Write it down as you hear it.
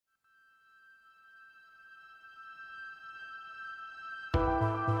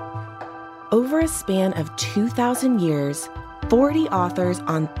Over a span of 2,000 years, 40 authors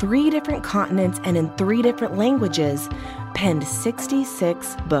on 3 different continents and in 3 different languages penned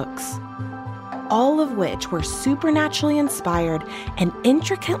 66 books, all of which were supernaturally inspired and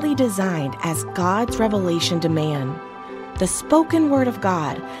intricately designed as God's revelation to man. The spoken word of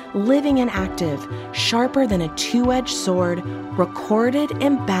God, living and active, sharper than a 2-edged sword, recorded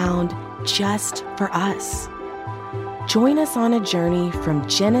and bound just for us. Join us on a journey from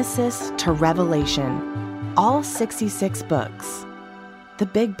Genesis to Revelation, all 66 books. The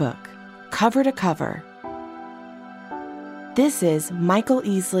Big Book, cover to cover. This is Michael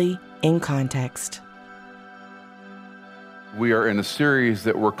Easley in Context. We are in a series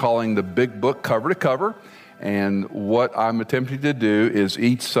that we're calling The Big Book, cover to cover. And what I'm attempting to do is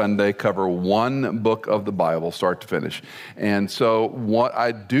each Sunday cover one book of the Bible, start to finish. And so what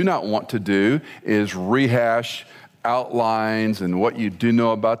I do not want to do is rehash outlines and what you do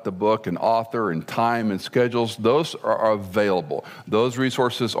know about the book and author and time and schedules. Those are available. Those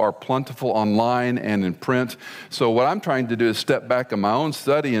resources are plentiful online and in print. So what I'm trying to do is step back in my own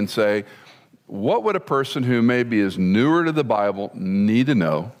study and say, what would a person who maybe is newer to the Bible need to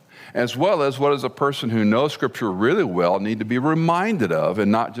know? As well as what does a person who knows Scripture really well need to be reminded of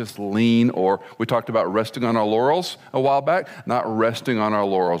and not just lean, or we talked about resting on our laurels a while back, not resting on our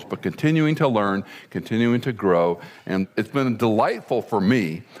laurels, but continuing to learn, continuing to grow. And it's been delightful for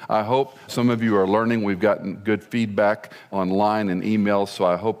me. I hope some of you are learning. We've gotten good feedback online and emails, so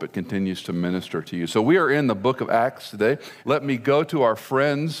I hope it continues to minister to you. So we are in the book of Acts today. Let me go to our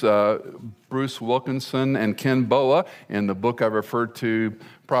friends, Bruce Wilkinson and Ken Boa, in the book I've referred to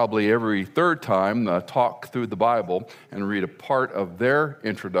probably every third time, talk through the Bible and read a part of their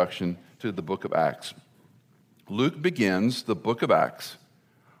introduction to the book of Acts. Luke begins the book of Acts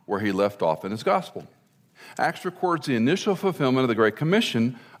where he left off in his gospel. Acts records the initial fulfillment of the Great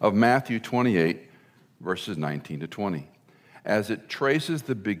Commission of Matthew 28, verses 19 to 20, as it traces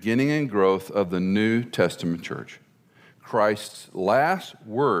the beginning and growth of the New Testament church. Christ's last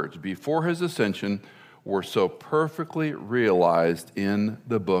words before his ascension were so perfectly realized in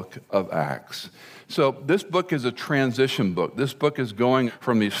the book of Acts. So this book is a transition book. This book is going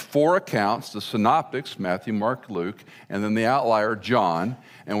from these 4 accounts, the synoptics, Matthew, Mark, Luke, and then the outlier, John,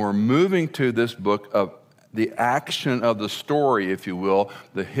 and we're moving to this book of the action of the story, if you will,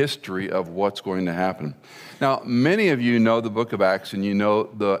 the history of what's going to happen. Now, many of you know the book of Acts, and you know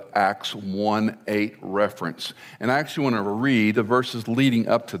the Acts 1:8 reference. And I actually want to read the verses leading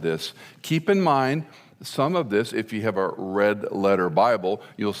up to this. Keep in mind, some of this, if you have a red letter Bible,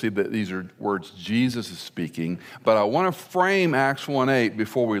 you'll see that these are words Jesus is speaking. But I want to frame Acts 1:8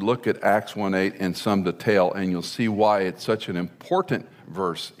 before we look at Acts 1:8 in some detail, and you'll see why it's such an important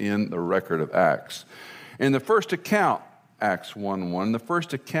verse in the record of Acts. In the first account, Acts 1:1, the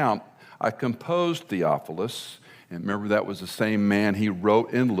first account, I composed Theophilus, and remember that was the same man he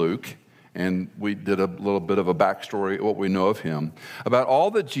wrote in Luke, and we did a little bit of a backstory, what we know of him, about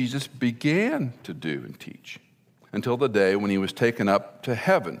all that Jesus began to do and teach until the day when he was taken up to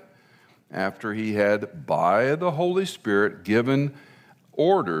heaven, after he had, by the Holy Spirit, given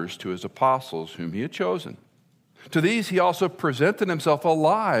orders to his apostles whom he had chosen. To these he also presented himself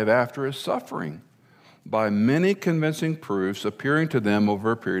alive after his suffering, by many convincing proofs, appearing to them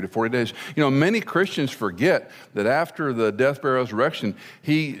over a period of 40 days. You know, many Christians forget that after the death, burial, resurrection,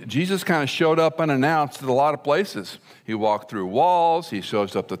 Jesus kind of showed up unannounced at a lot of places. He walked through walls. He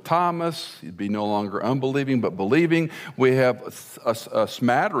shows up to Thomas. He'd be no longer unbelieving, but believing. We have a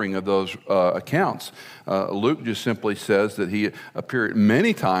smattering of those accounts. Luke just simply says that he appeared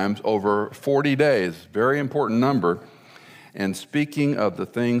many times over 40 days. Very important number. And speaking of the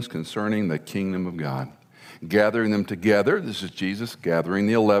things concerning the kingdom of God, gathering them together, this is Jesus gathering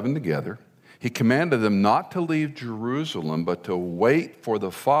the 11 together, he commanded them not to leave Jerusalem, but to wait for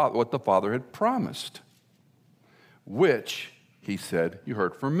what the Father had promised, which, he said, you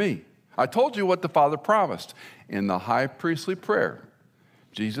heard from me. I told you what the Father promised. In the high priestly prayer,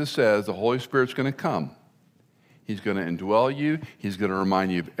 Jesus says the Holy Spirit's going to come. He's going to indwell you. He's going to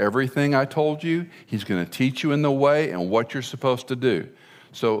remind you of everything I told you. He's going to teach you in the way and what you're supposed to do.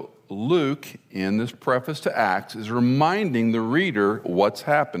 So Luke, in this preface to Acts, is reminding the reader what's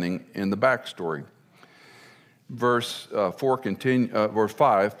happening in the backstory. Verse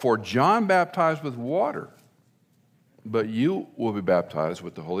 5, for John baptized with water, but you will be baptized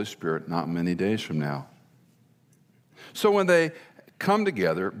with the Holy Spirit not many days from now. So when they come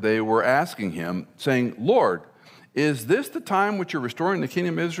together, they were asking him, saying, Lord, Is this the time which you're restoring the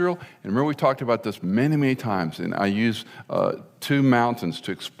kingdom of Israel? And remember, we talked about this many, many times, and I use two mountains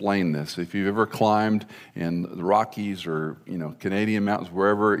to explain this. If you've ever climbed in the Rockies or, Canadian mountains,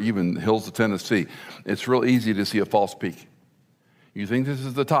 wherever, even the hills of Tennessee, it's real easy to see a false peak. You think this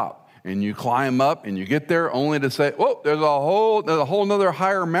is the top. And you climb up and you get there only to say, whoa, there's a whole nother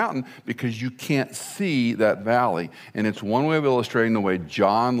higher mountain, because you can't see that valley. And it's one way of illustrating the way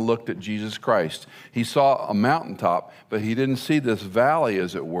John looked at Jesus Christ. He saw a mountaintop, but he didn't see this valley,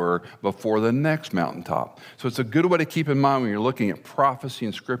 as it were, before the next mountaintop. So it's a good way to keep in mind when you're looking at prophecy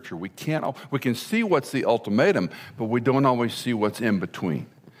in Scripture. We can see what's the ultimatum, but we don't always see what's in between.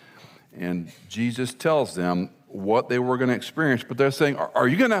 And Jesus tells them what they were going to experience, but they're saying, are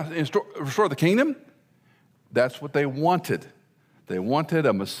you going to restore the kingdom? That's what they wanted. They wanted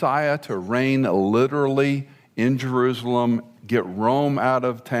a Messiah to reign literally in Jerusalem, get Rome out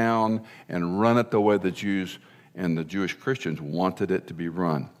of town, and run it the way the Jews and the Jewish Christians wanted it to be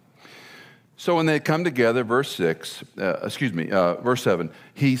run. So when they come together, verse 7,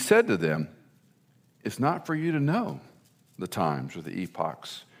 he said to them, it's not for you to know the times or the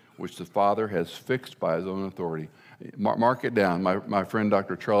epochs which the Father has fixed by his own authority. Mark it down. My friend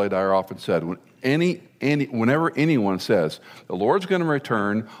Dr. Charlie Dyer often said, whenever anyone says, the Lord's going to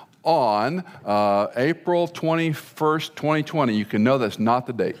return on April 21st, 2020, you can know that's not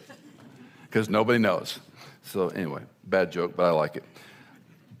the date, because nobody knows. So anyway, bad joke, but I like it.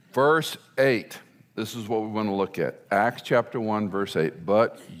 Verse 8, this is what we want to look at. Acts chapter 1, verse 8.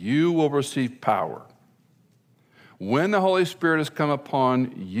 But you will receive power when the Holy Spirit has come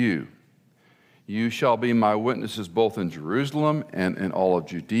upon you. You shall be my witnesses both in Jerusalem and in all of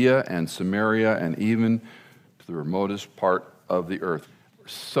Judea and Samaria and even to the remotest part of the earth.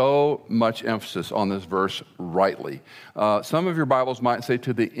 So much emphasis on this verse rightly. Some of your Bibles might say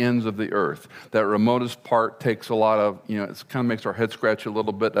to the ends of the earth. That remotest part takes a lot of, it kind of makes our head scratch a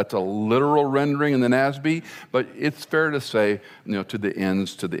little bit. That's a literal rendering in the NASB, but it's fair to say, to the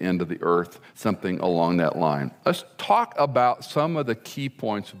ends, to the end of the earth, something along that line. Let's talk about some of the key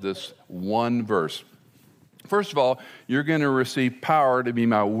points of this one verse. First of all, you're going to receive power to be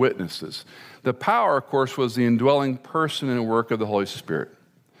my witnesses. The power, of course, was the indwelling person and work of the Holy Spirit.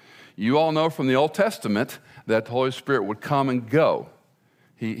 You all know from the Old Testament that the Holy Spirit would come and go.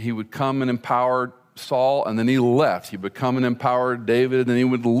 He would come and empower Saul, and then he left. He would come and empower David, and then he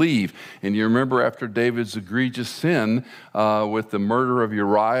would leave. And you remember after David's egregious sin with the murder of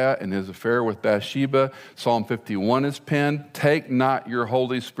Uriah and his affair with Bathsheba, Psalm 51 is penned, take not your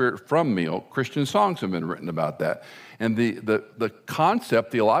Holy Spirit from me. Christian songs have been written about that. And the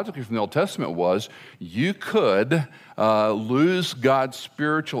concept theologically from the Old Testament was you could lose God's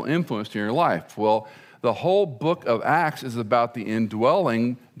spiritual influence in your life. Well, the whole book of Acts is about the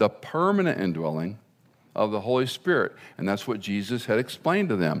indwelling, the permanent indwelling of the Holy Spirit. And that's what Jesus had explained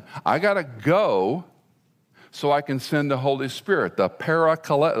to them. I got to go so I can send the Holy Spirit, the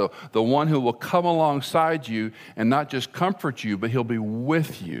Parakletos, the one who will come alongside you and not just comfort you, but he'll be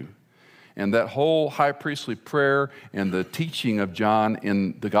with you. And that whole high priestly prayer and the teaching of John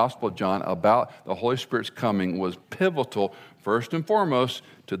in the Gospel of John about the Holy Spirit's coming was pivotal, first and foremost,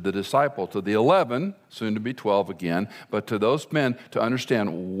 to the disciple, to the 11, soon to be 12 again, but to those men to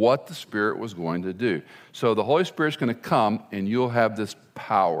understand what the Spirit was going to do. So the Holy Spirit's going to come and you'll have this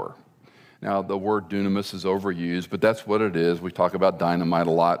power. Now, the word dunamis is overused, but that's what it is. We talk about dynamite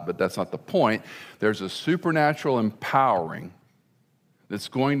a lot, but that's not the point. There's a supernatural empowering that's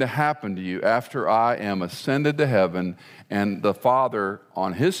going to happen to you after I am ascended to heaven, and the Father,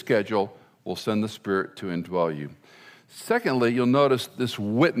 on his schedule, will send the Spirit to indwell you. Secondly, you'll notice this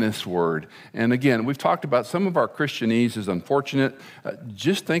witness word. And again, we've talked about some of our Christianese is unfortunate.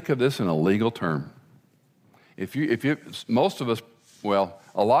 Just think of this in a legal term. Most of us, well,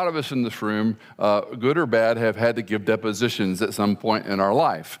 a lot of us in this room, good or bad, have had to give depositions at some point in our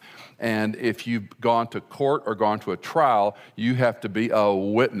life. And if you've gone to court or gone to a trial, you have to be a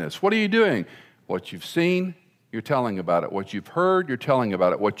witness. What are you doing? What you've seen, you're telling about it. What you've heard, you're telling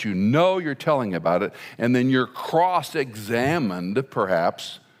about it. What you know, you're telling about it. And then you're cross-examined,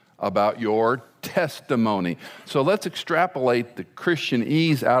 perhaps, about your testimony. So let's extrapolate the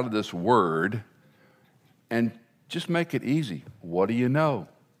Christianese out of this word and just make it easy. What do you know?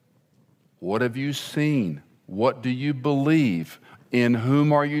 What have you seen? What do you believe? In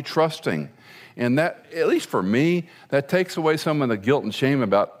whom are you trusting? And that, at least for me, that takes away some of the guilt and shame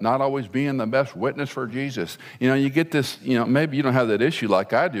about not always being the best witness for Jesus. You get this, maybe you don't have that issue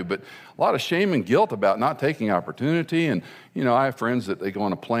like I do, but a lot of shame and guilt about not taking opportunity. And, I have friends that they go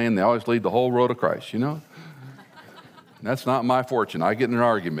on a plane, they always lead the whole road to Christ, That's not my fortune. I get in an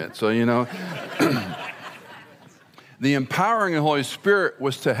argument. So, The empowering of the Holy Spirit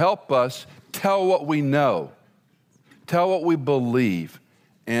was to help us tell what we know, tell what we believe.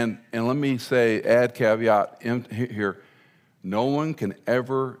 And let me say, add caveat in here, no one can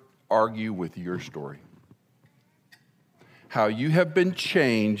ever argue with your story. How you have been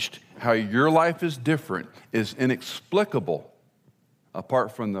changed, how your life is different, is inexplicable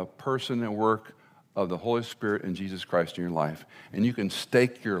apart from the person and work of the Holy Spirit and Jesus Christ in your life. And you can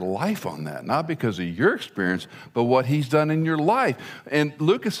stake your life on that, not because of your experience, but what he's done in your life. And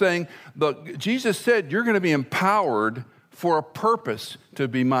Luke is saying, look, Jesus said you're going to be empowered for a purpose to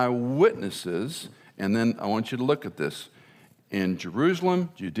be my witnesses. And then I want you to look at this. In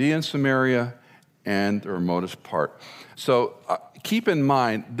Jerusalem, Judea and Samaria, and the remotest part. So keep in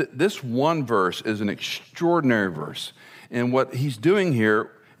mind, this one verse is an extraordinary verse. And what he's doing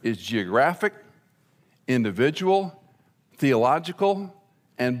here is geographic, individual, theological,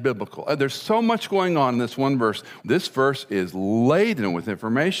 and biblical. There's so much going on in this one verse. This verse is laden with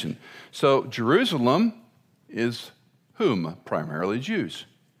information. So Jerusalem is whom? Primarily Jews.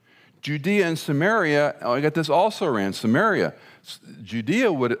 Judea and Samaria, I got this also around Samaria.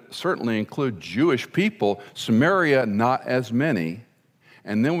 Judea would certainly include Jewish people. Samaria, not as many.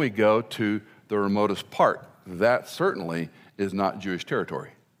 And then we go to the remotest part. That certainly is not Jewish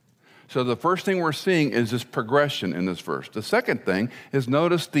territory. So the first thing we're seeing is this progression in this verse. The second thing is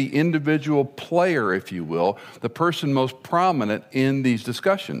notice the individual player, if you will, the person most prominent in these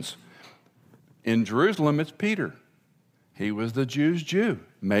discussions. In Jerusalem, it's Peter. He was the Jews' Jew.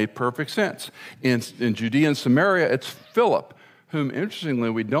 Made perfect sense. In Judea and Samaria, it's Philip, whom, interestingly,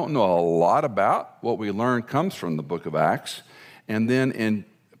 we don't know a lot about. What we learn comes from the book of Acts. And then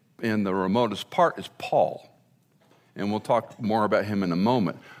in the remotest part is Paul. And we'll talk more about him in a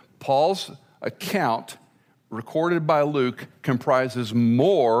moment. Paul's account, recorded by Luke, comprises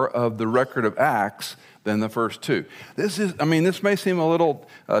more of the record of Acts than the first two. This may seem a little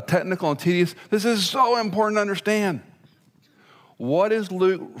technical and tedious. This is so important to understand. What is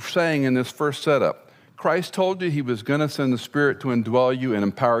Luke saying in this first setup? Christ told you he was going to send the Spirit to indwell you and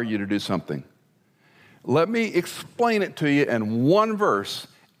empower you to do something. Let me explain it to you in one verse,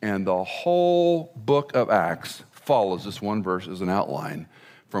 and the whole book of Acts follows this one verse as an outline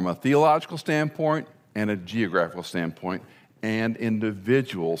from a theological standpoint and a geographical standpoint, and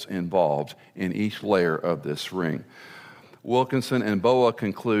individuals involved in each layer of this ring. Wilkinson and Boa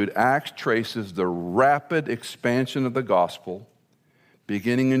conclude Acts traces the rapid expansion of the gospel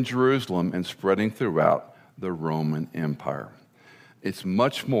beginning in Jerusalem and spreading throughout the Roman Empire. It's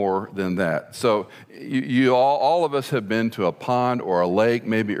much more than that. So you all of us have been to a pond or a lake.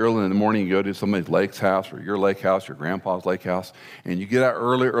 Maybe early in the morning you go to somebody's lake's house or your lake house, your grandpa's lake house, and you get out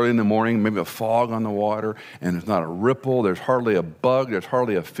early in the morning, maybe a fog on the water, and there's not a ripple, there's hardly a bug, there's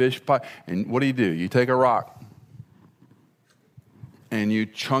hardly a fish pie. And what do? You take a rock and you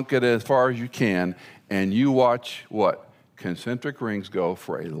chunk it as far as you can, and you watch what? Concentric rings go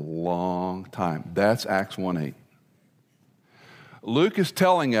for a long time. That's Acts 1:8. Luke is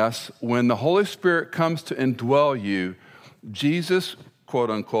telling us when the Holy Spirit comes to indwell you, Jesus, quote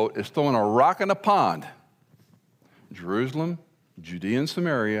unquote, is throwing a rock in a pond. Jerusalem, Judea and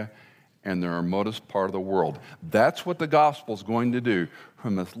Samaria, and the remotest part of the world. That's what the gospel is going to do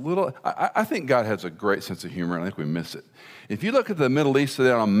from this little. I think God has a great sense of humor, and I think we miss it. If you look at the Middle East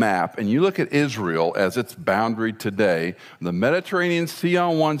today on a map, and you look at Israel as its boundary today, the Mediterranean Sea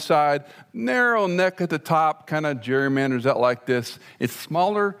on one side, narrow neck at the top, kind of gerrymanders out like this. It's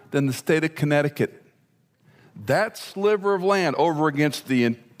smaller than the state of Connecticut. That sliver of land over against the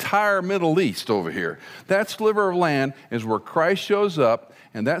entire Middle East over here, that sliver of land is where Christ shows up,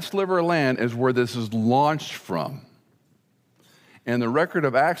 and that sliver of land is where this is launched from. And the record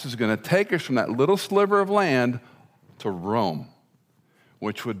of Acts is going to take us from that little sliver of land to Rome,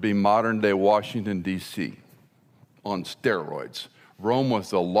 which would be modern-day Washington, D.C., on steroids. Rome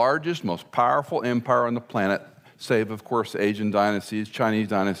was the largest, most powerful empire on the planet, save, of course, Asian dynasties, Chinese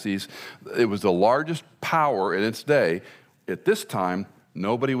dynasties. It was the largest power in its day. At this time,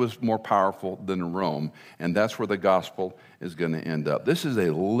 nobody was more powerful than Rome, and that's where the gospel is going to end up. This is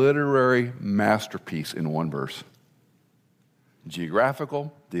a literary masterpiece in one verse.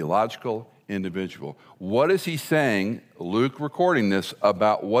 Geographical, theological, individual. What is he saying, Luke recording this,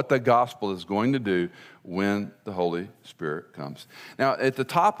 about what the gospel is going to do when the Holy Spirit comes? Now, at the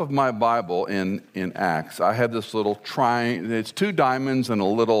top of my Bible in Acts, I have this little triangle. It's two diamonds and a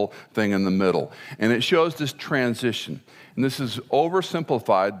little thing in the middle. And it shows this transition. And this is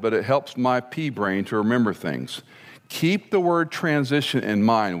oversimplified, but it helps my pea brain to remember things. Keep the word transition in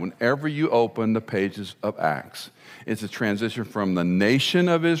mind whenever you open the pages of Acts. It's a transition from the nation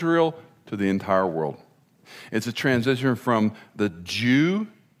of Israel to the entire world. It's a transition from the Jew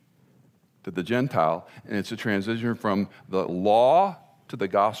to the Gentile, and it's a transition from the law to the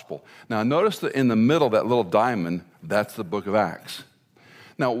gospel. Now, notice that in the middle, that little diamond, that's the book of Acts.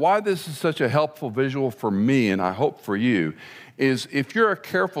 Now, why this is such a helpful visual for me, and I hope for you, is if you're a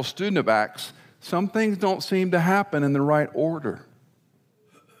careful student of Acts, some things don't seem to happen in the right order,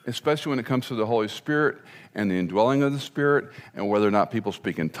 especially when it comes to the Holy Spirit and the indwelling of the Spirit and whether or not people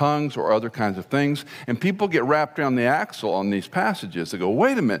speak in tongues or other kinds of things. And people get wrapped around the axle on these passages. They go,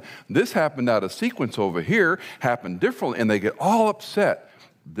 wait a minute, this happened out of sequence over here, happened differently, and they get all upset.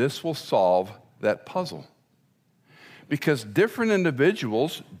 This will solve that puzzle. Because different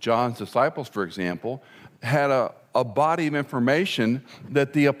individuals, John's disciples, for example, had a body of information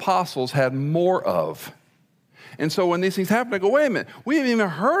that the apostles had more of. And so when these things happen, I go, wait a minute, we haven't even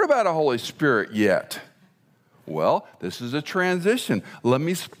heard about a Holy Spirit yet. Well, this is a transition. Let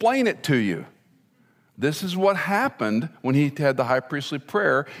me explain it to you. This is what happened when he had the high priestly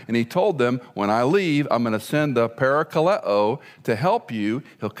prayer, and he told them, when I leave, I'm going to send the Parakaleo to help you.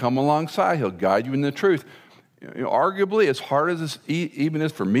 He'll come alongside. He'll guide you in the truth. You know, arguably, as hard as this even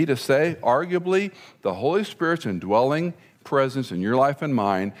is for me to say, arguably, the Holy Spirit's indwelling presence in your life and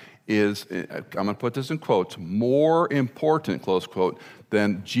mine is, I'm going to put this in quotes, more important, close quote,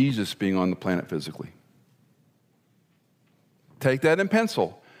 than Jesus being on the planet physically. Take that in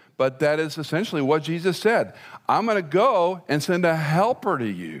pencil. But that is essentially what Jesus said. I'm going to go and send a helper to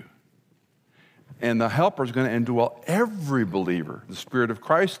you. And the helper is going to indwell every believer. The Spirit of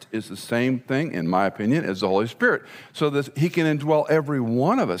Christ is the same thing, in my opinion, as the Holy Spirit. So that he can indwell every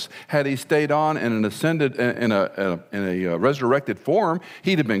one of us. Had he stayed on in an ascended, in a resurrected form,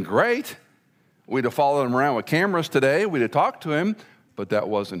 he'd have been great. We'd have followed him around with cameras today. We'd have talked to him. But that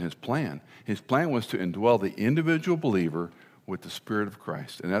wasn't his plan. His plan was to indwell the individual believer with the Spirit of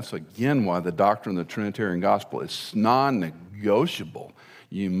Christ. And that's, again, why the doctrine of the Trinitarian gospel is non-negotiable.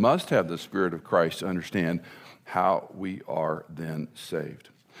 You must have the Spirit of Christ to understand how we are then saved.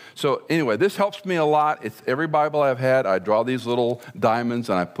 So anyway, this helps me a lot. It's every Bible I've had, I draw these little diamonds,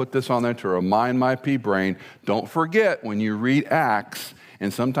 and I put this on there to remind my pea brain, don't forget when you read Acts,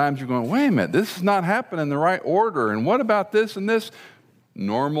 and sometimes you're going, wait a minute, this is not happening in the right order, and what about this and this?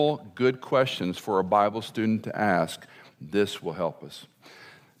 Normal, good questions for a Bible student to ask. This will help us.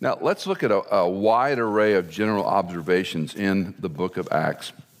 Now, let's look at a wide array of general observations in the book of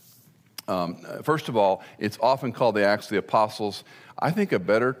Acts. First of all, it's often called the Acts of the Apostles. I think a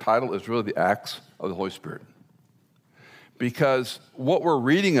better title is really the Acts of the Holy Spirit. Because what we're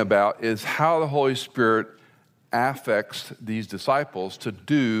reading about is how the Holy Spirit affects these disciples to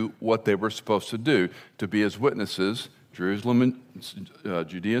do what they were supposed to do, to be his witnesses, Jerusalem,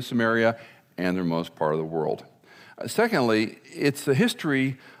 Judea, Samaria, and the most part of the world. Secondly, it's the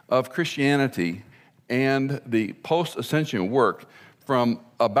history of Christianity and the post-ascension work from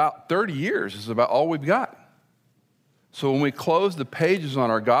about 30 years is about all we've got. So when we close the pages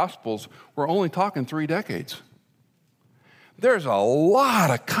on our Gospels, we're only talking 3 decades. There's a lot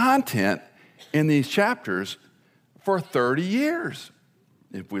of content in these chapters for 30 years.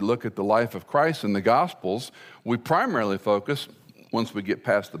 If we look at the life of Christ in the Gospels, we primarily focus, once we get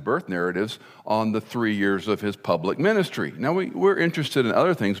past the birth narratives, on the 3 years of his public ministry. Now, we're interested in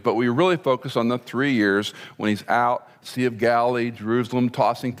other things, but we really focus on the 3 years when he's out, Sea of Galilee, Jerusalem,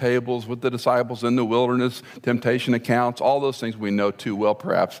 tossing tables with the disciples in the wilderness, temptation accounts, all those things we know too well,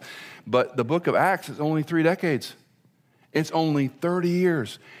 perhaps. But the book of Acts is only 3 decades. It's only 30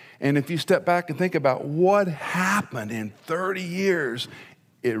 years. And if you step back and think about what happened in 30 years,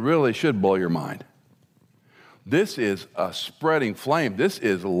 it really should blow your mind. This is a spreading flame. This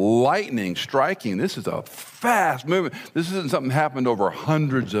is lightning striking. This is a fast movement. This isn't something that happened over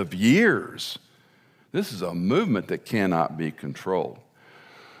hundreds of years. This is a movement that cannot be controlled.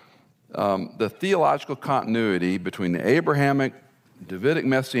 The theological continuity between the Abrahamic, Davidic,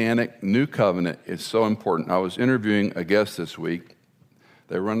 Messianic, New Covenant is so important. I was interviewing a guest this week.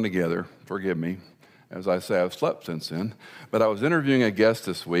 They run together. Forgive me. As I say, I've slept since then. But I was interviewing a guest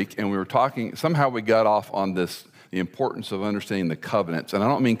this week, and we were talking, somehow we got off on this, the importance of understanding the covenants. And I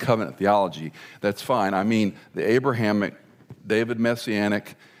don't mean covenant theology. That's fine. I mean the Abrahamic, David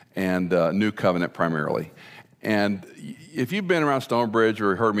Messianic, and New Covenant primarily. And if you've been around Stonebridge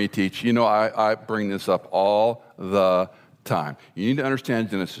or heard me teach, you know I bring this up all the time. You need to understand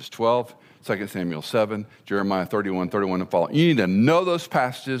Genesis 12, 2 Samuel 7, Jeremiah 31 and following. You need to know those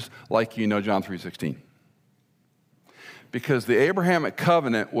passages like you know John 3:16. Because the Abrahamic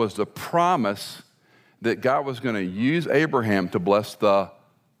covenant was the promise that God was going to use Abraham to bless the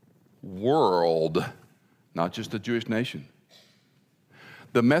world, not just the Jewish nation.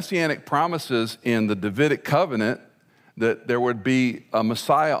 The messianic promises in the Davidic covenant that there would be a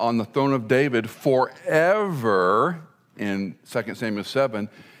Messiah on the throne of David forever in 2 Samuel 7,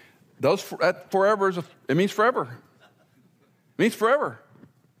 that forever, it means forever. It means forever.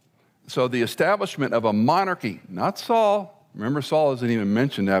 So the establishment of a monarchy, not Saul. Remember, Saul isn't even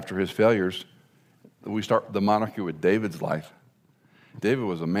mentioned after his failures. We start the monarchy with David's life. David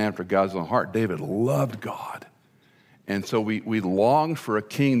was a man for God's own heart. David loved God. And so we longed for a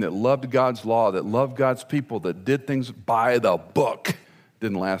king that loved God's law, that loved God's people, that did things by the book.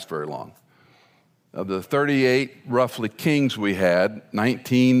 Didn't last very long. Of the 38 roughly kings we had,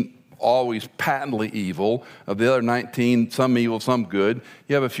 19 always patently evil. Of the other 19, some evil, some good.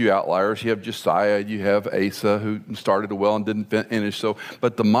 You have a few outliers. You have Josiah, you have Asa, who started well and didn't finish.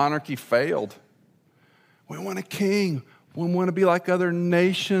 But the monarchy failed. We want a king. We want to be like other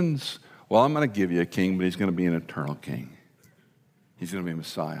nations. Well, I'm going to give you a king, but he's going to be an eternal king. He's going to be a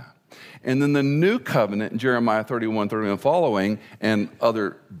Messiah. And then the new covenant in Jeremiah 31 and following, and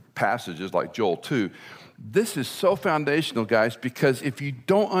other passages like Joel 2, this is so foundational, guys, because if you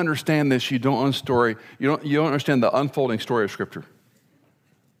don't understand this, you don't understand the unfolding story of Scripture.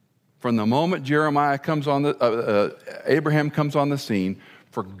 From the moment Abraham comes on the scene,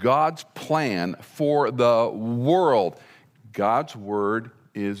 for God's plan for the world, God's word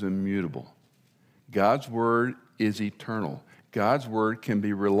is immutable. God's word is eternal. God's word can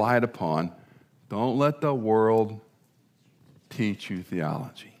be relied upon. Don't let the world teach you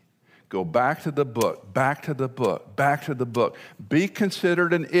theology. Go back to the book, back to the book, back to the book. Be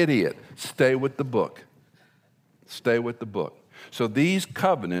considered an idiot. Stay with the book. Stay with the book. So these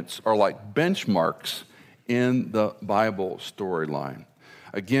covenants are like benchmarks in the Bible storyline.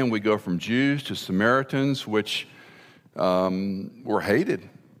 Again, we go from Jews to Samaritans, which were hated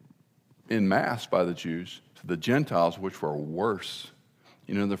en masse by the Jews, to the Gentiles, which were worse.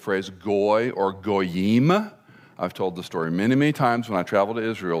 You know the phrase goy or goyim? I've told the story many, many times when I travel to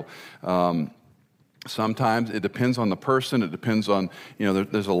Israel. Sometimes it depends on the person. It depends on,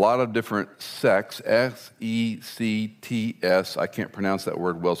 there's a lot of different sects, S-E-C-T-S. I can't pronounce that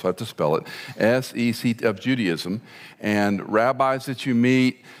word well, so I have to spell it. S-E-C-T of Judaism. And rabbis that you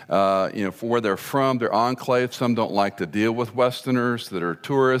meet, for where they're from, they're enclaves. Some don't like to deal with Westerners that are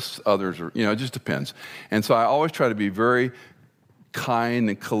tourists. Others are, it just depends. And so I always try to be very kind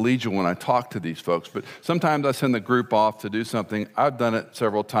and collegial when I talk to these folks, but sometimes I send the group off to do something. I've done it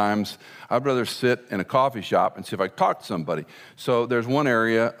several times. I'd rather sit in a coffee shop and see if I can talk to somebody. So there's one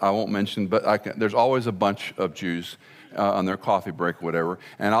area I won't mention, but there's always a bunch of Jews on their coffee break or whatever,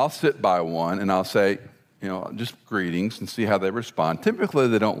 and I'll sit by one and I'll say, just greetings and see how they respond. Typically,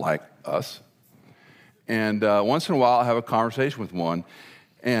 they don't like us. And once in a while, I'll have a conversation with one,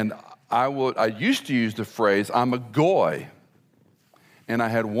 and I used to use the phrase, I'm a goy. And I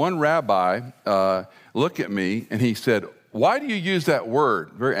had one rabbi look at me, and he said, why do you use that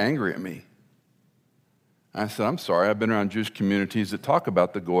word? Very angry at me. I said, I'm sorry, I've been around Jewish communities that talk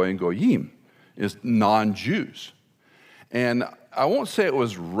about the goy and goyim, is non-Jews. And I won't say it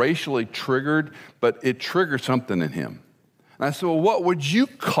was racially triggered, but it triggered something in him. And I said, well, what would you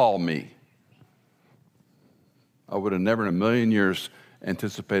call me? I would have never in a million years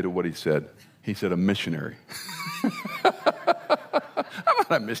anticipated what he said. He said, a missionary. I'm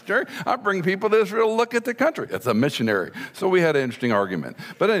not a missionary. I bring people to Israel to look at the country. It's a missionary. So we had an interesting argument.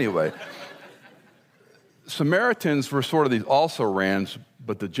 But anyway, Samaritans were sort of these also-rans,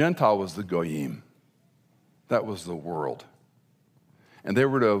 but the Gentile was the goyim. That was the world. And they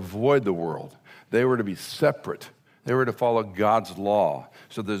were to avoid the world. They were to be separate. They were to follow God's law.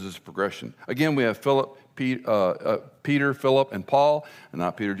 So there's this progression. Again, we have Peter, Philip, and Paul, and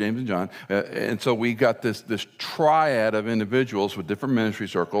not Peter, James, and John. And so we got this triad of individuals with different ministry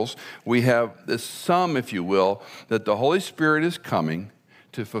circles. We have this sum, if you will, that the Holy Spirit is coming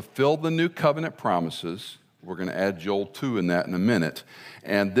to fulfill the new covenant promises. We're going to add Joel 2 in that in a minute.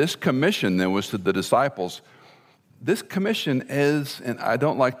 And this commission then was to the disciples. This commission is, and I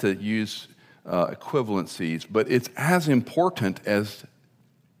don't like to use equivalencies, but it's as important as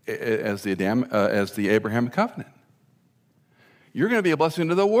the Abrahamic covenant. You're going to be a blessing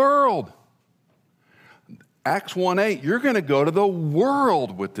to the world. Acts 1:8, you're going to go to the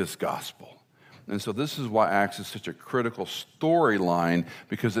world with this gospel. And so this is why Acts is such a critical storyline,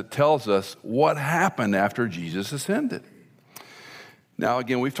 because it tells us what happened after Jesus ascended. Now,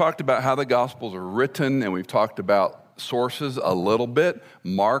 again, we've talked about how the Gospels are written, and we've talked about sources a little bit.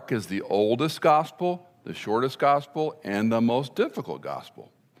 Mark is the oldest gospel, the shortest gospel, and the most difficult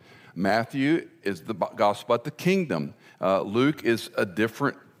gospel. Matthew is the gospel about the kingdom. Luke is a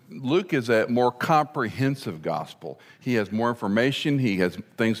different Luke is a more comprehensive gospel. He has more information. He has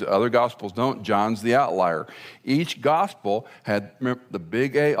things that other gospels don't. John's the outlier. Each gospel had the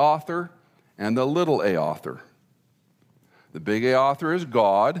big A author and the little a author. The big A author is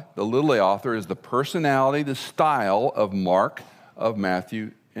God. The little a author is the personality, the style of Mark, of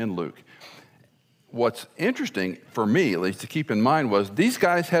Matthew, and Luke. What's interesting, for me at least, to keep in mind was these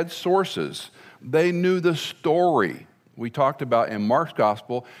guys had sources. They knew the story. We talked about in Mark's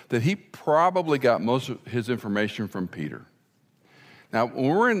gospel that he probably got most of his information from Peter. Now, when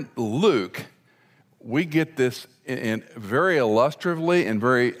we're in Luke, we get this in very illustratively and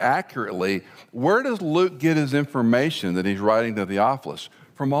very accurately. Where does Luke get his information that he's writing to Theophilus?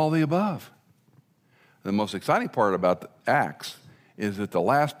 From all the above. The most exciting part about the Acts is that the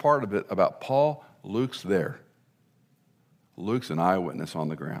last part of it about Paul, Luke's there. Luke's an eyewitness on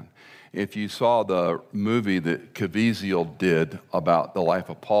the ground. If you saw the movie that Caviezel did about the life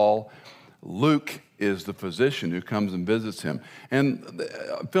of Paul, Luke is the physician who comes and visits him. And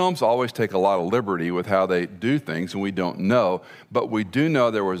films always take a lot of liberty with how they do things, and we don't know. But we do know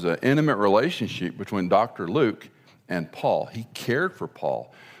there was an intimate relationship between Dr. Luke and Paul. He cared for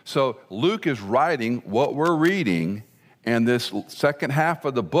Paul. So Luke is writing what we're reading, and this second half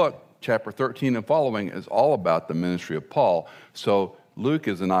of the book, chapter 13 and following, is all about the ministry of Paul. So Luke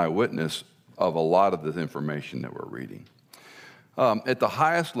is an eyewitness of a lot of this information that we're reading. At the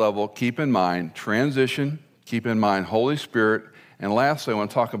highest level, keep in mind transition, keep in mind Holy Spirit, and lastly, I want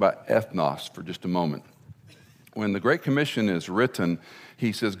to talk about ethnos for just a moment. When the Great Commission is written,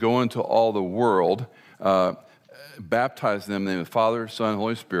 he says, go into all the world, baptize them in the name of the Father, Son, and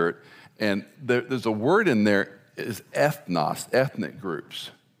Holy Spirit, and there's a word in there, is ethnos, ethnic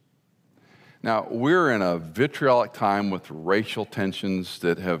groups. Now, we're in a vitriolic time with racial tensions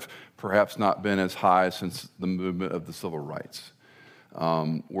that have perhaps not been as high since the movement of the civil rights.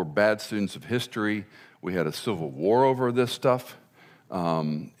 We're bad students of history. We had a civil war over this stuff.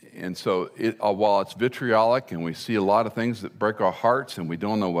 And so while it's vitriolic and we see a lot of things that break our hearts and we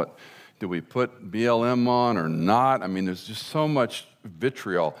don't know do we put BLM on or not? I mean, there's just so much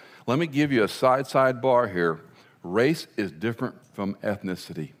vitriol. Let me give you a sidebar here. Race is different from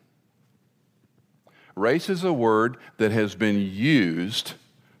ethnicity. Race is a word that has been used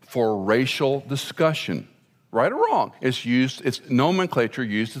for racial discussion, right or wrong. It's nomenclature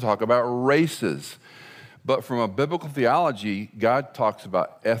used to talk about races. But from a biblical theology, God talks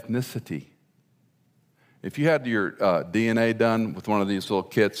about ethnicity. If you had your DNA done with one of these little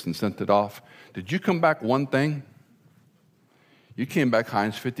kits and sent it off, did you come back one thing? You came back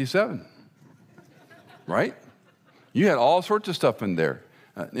Heinz 57, right? You had all sorts of stuff in there.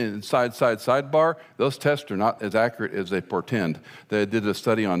 Sidebar, those tests are not as accurate as they portend. They did a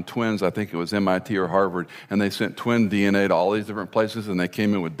study on twins, I think it was MIT or Harvard, and they sent twin DNA to all these different places, and they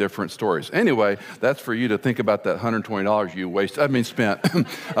came in with different stories. Anyway, that's for you to think about that $120 you spent.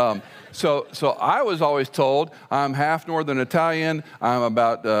 So I was always told I'm half Northern Italian, I'm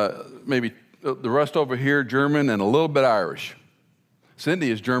about maybe the rest over here German and a little bit Irish. Cindy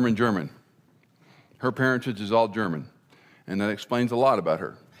is German. Her parentage is all German. And that explains a lot about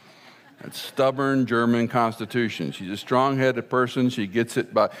her. That stubborn German constitution. She's a strong-headed person. She gets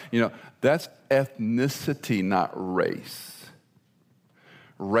it by, that's ethnicity, not race.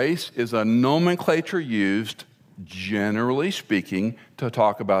 Race is a nomenclature used, generally speaking, to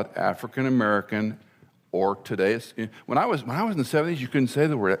talk about African American or today. When I was in the 70s, you couldn't say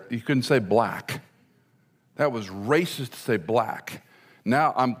the word, you couldn't say black. That was racist to say black.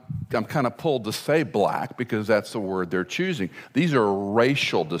 Now I'm kind of pulled to say black because that's the word they're choosing. These are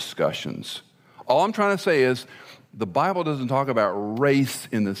racial discussions. All I'm trying to say is the Bible doesn't talk about race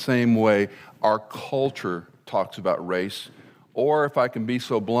in the same way our culture talks about race, or if I can be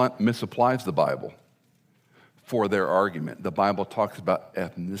so blunt, misapplies the Bible for their argument. The Bible talks about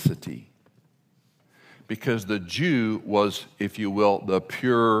ethnicity because the Jew was, if you will, the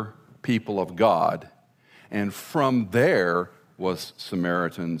pure people of God, and from there was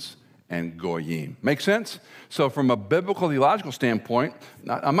Samaritans and Goyim. Make sense? So from a biblical theological standpoint,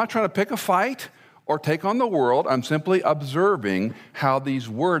 I'm not trying to pick a fight or take on the world. I'm simply observing how these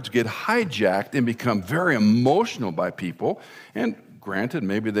words get hijacked and become very emotional by people. And granted,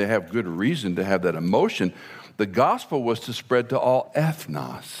 maybe they have good reason to have that emotion. The gospel was to spread to all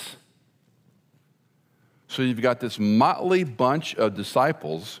ethnos. So you've got this motley bunch of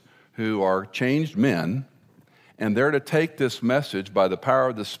disciples who are changed men, and they're to take this message by the power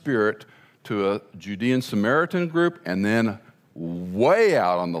of the Spirit to a Judean Samaritan group and then way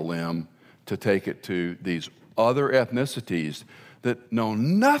out on the limb to take it to these other ethnicities that know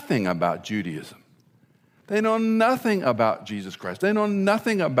nothing about Judaism. They know nothing about Jesus Christ. They know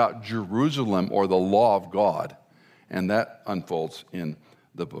nothing about Jerusalem or the law of God. And that unfolds in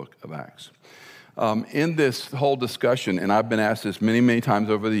the book of Acts. In this whole discussion, and I've been asked this many, many times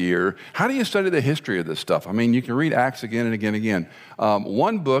over the year, how do you study the history of this stuff? I mean, you can read Acts again and again and again.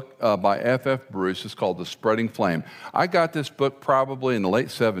 One book by F.F. Bruce is called The Spreading Flame. I got this book probably in the late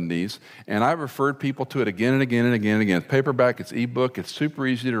 70s, and I referred people to it again and again and again and again. It's paperback, it's ebook, it's super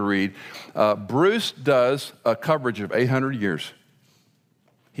easy to read. Bruce does a coverage of 800 years.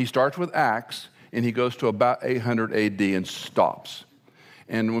 He starts with Acts, and he goes to about 800 A.D. and stops.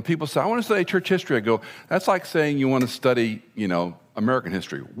 And when people say, I want to study church history, I go, that's like saying you want to study, American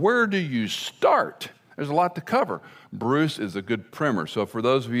history. Where do you start? There's a lot to cover. Bruce is a good primer. So for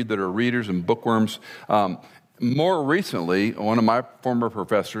those of you that are readers and bookworms, more recently, one of my former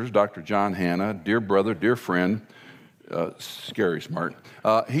professors, Dr. John Hanna, dear brother, dear friend, scary smart,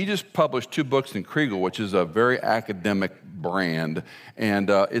 he just published 2 books in Kriegel, which is a very academic brand, and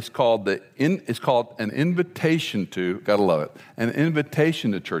it's called An Invitation to, gotta love it, An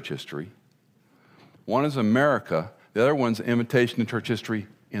Invitation to Church History. One is America, the other one's An Invitation to Church History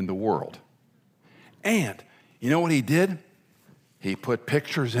in the World. And you know what he did? He put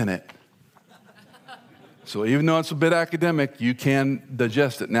pictures in it. So even though it's a bit academic, you can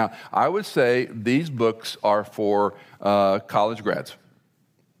digest it. Now, I would say these books are for college grads.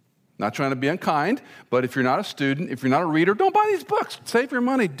 Not trying to be unkind, but if you're not a student, if you're not a reader, don't buy these books. Save your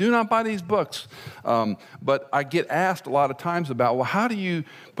money. Do not buy these books. But I get asked a lot of times about, well, how do you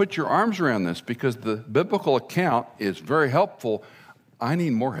put your arms around this? Because the biblical account is very helpful. I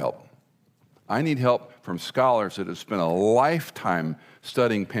need more help. I need help from scholars that have spent a lifetime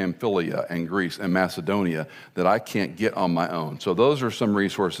studying Pamphylia and Greece and Macedonia that I can't get on my own. So those are some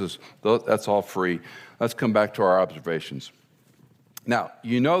resources. That's all free. Let's come back to our observations. Now,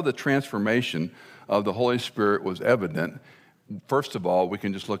 the transformation of the Holy Spirit was evident. First of all, we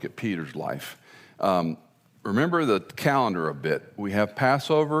can just look at Peter's life. Remember the calendar a bit. We have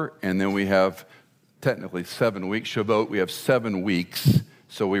Passover, and then we have technically 7 weeks. Shavuot, we have 7 weeks,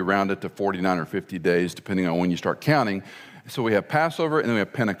 so we round it to 49 or 50 days, depending on when you start counting. So we have Passover, and then we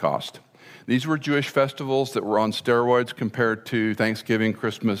have Pentecost. These were Jewish festivals that were on steroids compared to Thanksgiving,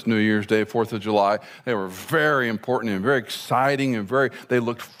 Christmas, New Year's Day, 4th of July. They were very important and very exciting, and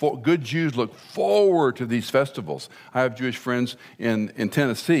good Jews look forward to these festivals. I have Jewish friends in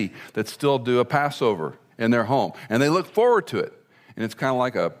Tennessee that still do a Passover in their home, and they look forward to it. And it's kind of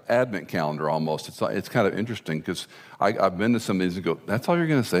like an Advent calendar almost. It's kind of interesting because I've been to some of these and go, that's all you're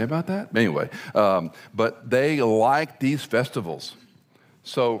going to say about that? Anyway, but they like these festivals.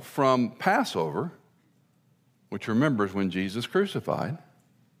 So from Passover, which remembers when Jesus crucified,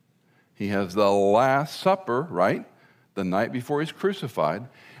 he has the Last Supper, right? The night before he's crucified.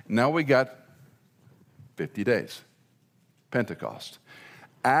 Now we got 50 days, Pentecost.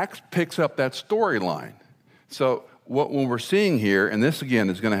 Acts picks up that storyline. So when we're seeing here, and this again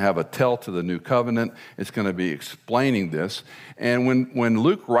is going to have a tell to the new covenant, it's going to be explaining this. And when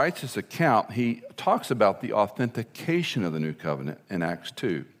Luke writes this account, he talks about the authentication of the new covenant in Acts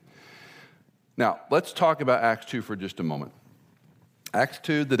 2. Now, let's talk about Acts 2 for just a moment. Acts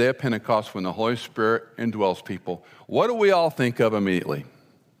 2, the day of Pentecost, when the Holy Spirit indwells people. What do we all think of immediately?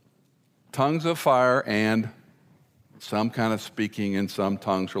 Tongues of fire and some kind of speaking in some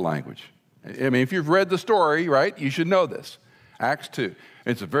tongues or language. I mean, if you've read the story, right, you should know this. Acts 2.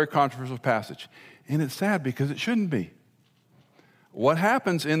 It's a very controversial passage. And it's sad because it shouldn't be. What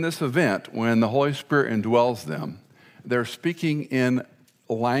happens in this event when the Holy Spirit indwells them, they're speaking in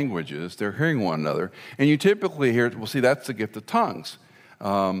languages, they're hearing one another, and you typically hear, well, see, that's the gift of tongues.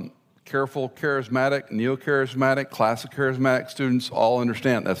 Careful, charismatic, neo-charismatic, classic charismatic students all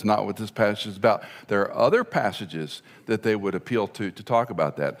understand that's not what this passage is about. There are other passages that they would appeal to talk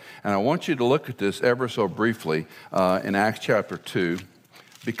about that. And I want you to look at this ever so briefly in Acts chapter 2,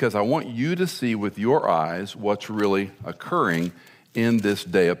 because I want you to see with your eyes what's really occurring in this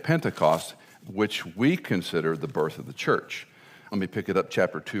day of Pentecost, which we consider the birth of the church. Let me pick it up,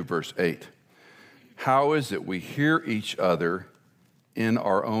 chapter 2, verse 8. How is it we hear each other in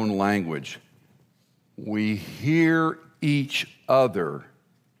our own language? We hear each other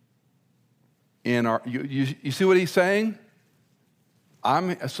in our, you see what he's saying?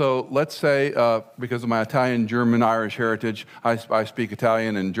 So let's say, because of my Italian, German, Irish heritage, I speak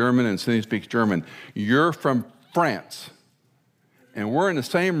Italian and German, and Cindy speaks German. You're from France, and we're in the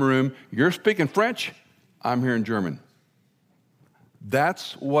same room. You're speaking French, I'm hearing German.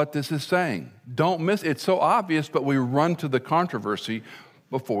 That's what this is saying. Don't miss it. It's so obvious, but we run to the controversy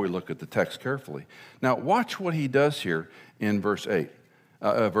before we look at the text carefully. Now, watch what he does here in verse 8.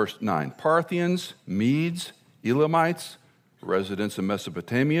 Verse 9, Parthians, Medes, Elamites, residents of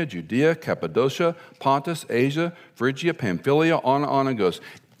Mesopotamia, Judea, Cappadocia, Pontus, Asia, Phrygia, Pamphylia, on and on it goes.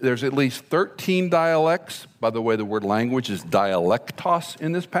 There's at least 13 dialects. By the way, the word language is dialectos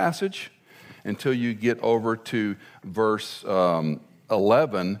in this passage. Until you get over to verse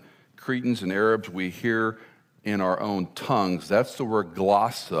 11, Cretans and Arabs we hear in our own tongues. That's the word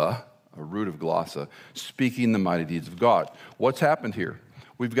glossa, a root of glossa, speaking the mighty deeds of God. What's happened here?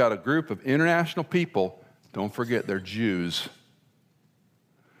 We've got a group of international people. Don't forget, they're Jews.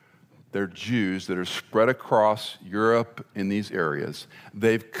 They're Jews that are spread across Europe in these areas.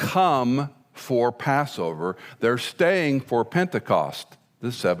 They've come for Passover. They're staying for Pentecost,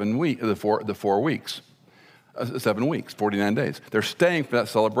 the 4 weeks. 7 weeks, 49 days. They're staying for that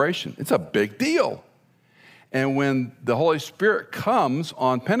celebration. It's a big deal. And when the Holy Spirit comes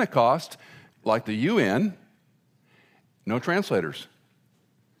on Pentecost, like the UN, no translators.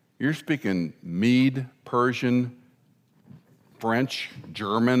 You're speaking Mede, Persian, French,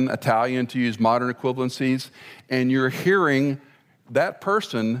 German, Italian, to use modern equivalencies, and you're hearing that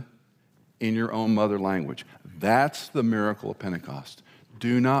person in your own mother language. That's the miracle of Pentecost.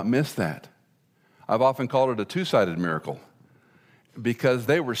 Do not miss that. I've often called it a two-sided miracle because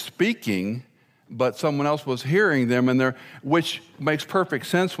they were speaking, but someone else was hearing them, which makes perfect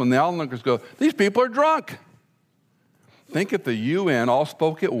sense when the onlookers go, these people are drunk. Think if the UN all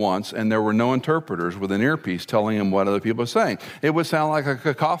spoke at once and there were no interpreters with an earpiece telling them what other people are saying. It would sound like a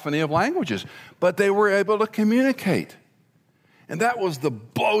cacophony of languages, but they were able to communicate. And that was the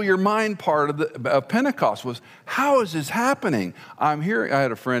blow your mind part of Pentecost was, how is this happening? I'm hearing, I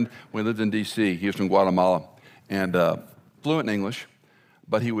had a friend when he lived in D.C., he was from Guatemala, and fluent in English,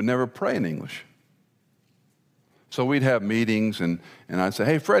 but he would never pray in English. So we'd have meetings, and I'd say,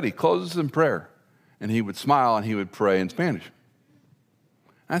 hey, Freddie, close us in prayer. And he would smile, and he would pray in Spanish.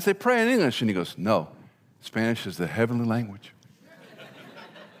 And I'd say, pray in English. And he goes, no, Spanish is the heavenly language.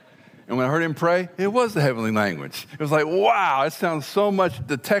 And when I heard him pray, it was the heavenly language. It was like, wow, it sounds so much,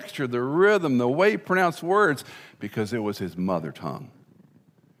 the texture, the rhythm, the way he pronounced words, because it was his mother tongue.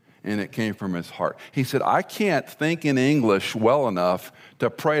 And it came from his heart. He said, I can't think in English well enough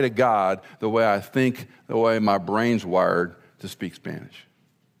to pray to God the way I think, the way my brain's wired to speak Spanish.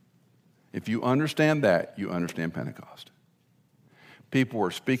 If you understand that, you understand Pentecost. People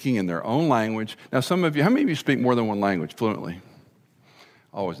were speaking in their own language. Now, some of you, how many of you speak more than one language fluently?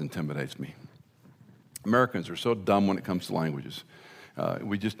 Always intimidates me. Americans are so dumb when it comes to languages.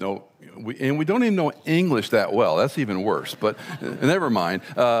 We just don't, and we don't even know English that well. That's even worse, but never mind.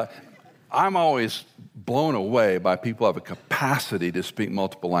 I'm always blown away by people who have a capacity to speak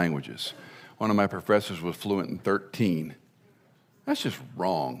multiple languages. One of my professors was fluent in 13. That's just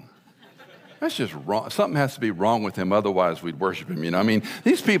wrong. That's just wrong. Something has to be wrong with him, otherwise we'd worship him. You know, I mean,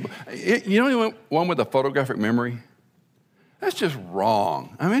 these people, you know one with a photographic memory? That's just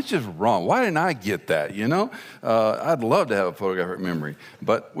wrong. I mean, it's just wrong. Why didn't I get that, you know? I'd love to have a photographic memory,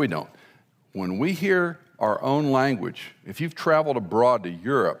 but we don't. When we hear our own language, if you've traveled abroad to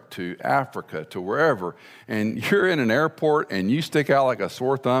Europe, to Africa, to wherever, and you're in an airport and you stick out like a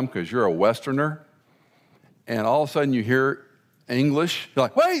sore thumb because you're a Westerner, and all of a sudden you hear English, you're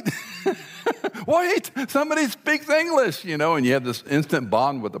like, wait, wait, somebody speaks English, you know, and you have this instant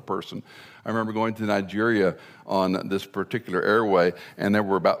bond with the person. I remember going to Nigeria on this particular airway, and there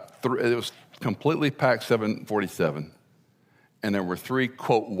were about it was completely packed 747, and there were 3,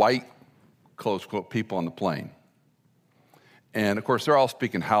 quote, white, close quote, people on the plane. And, of course, they're all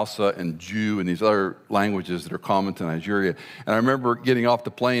speaking Hausa and Jew and these other languages that are common to Nigeria. And I remember getting off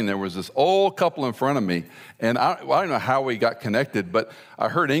the plane, there was this old couple in front of me, and I don't know how we got connected, but I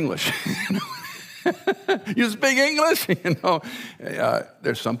heard English. You speak English? You know,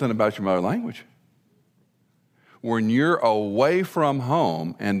 there's something about your mother language. When you're away from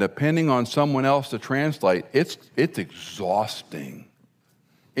home and depending on someone else to translate, it's exhausting.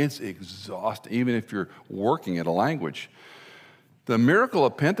 It's exhausting, even if you're working at a language. The miracle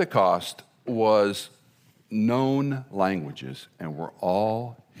of Pentecost was known languages, and we're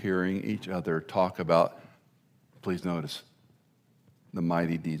all hearing each other talk about, please notice, the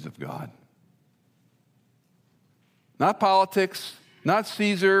mighty deeds of God. Not politics, not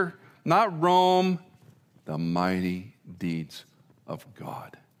Caesar, not Rome, the mighty deeds of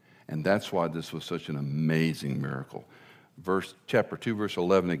God. And that's why this was such an amazing miracle. Chapter 2, verse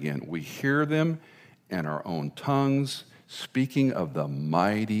 11 again. We hear them in our own tongues, speaking of the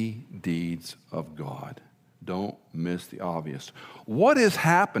mighty deeds of God. Don't miss the obvious. What is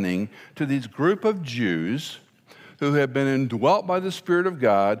happening to these group of Jews who have been indwelt by the Spirit of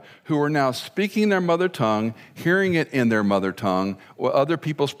God, who are now speaking their mother tongue, hearing it in their mother tongue, or other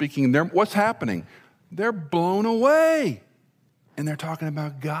people speaking their, what's happening? They're blown away. And they're talking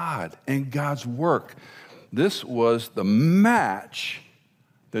about God and God's work. This was the match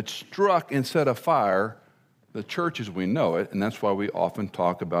that struck and set afire the church as we know it, and that's why we often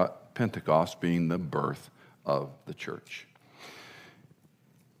talk about Pentecost being the birth of the church.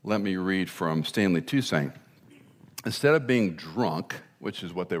 Let me read from Stanley Toussaint. Instead of being drunk, which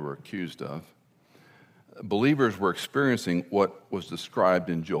is what they were accused of, believers were experiencing what was described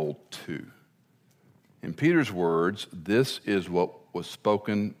in Joel 2. In Peter's words, this is what was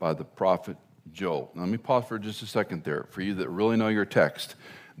spoken by the prophet Joel. Now, let me pause for just a second there. For you that really know your text,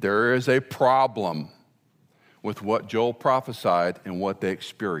 there is a problem with what Joel prophesied and what they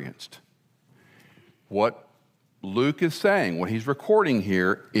experienced. What Luke is saying, what he's recording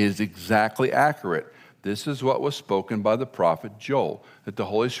here, is exactly accurate. This is what was spoken by the prophet Joel, that the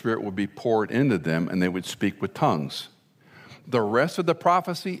Holy Spirit would be poured into them and they would speak with tongues. The rest of the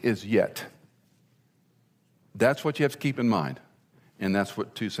prophecy is yet. That's what you have to keep in mind. And that's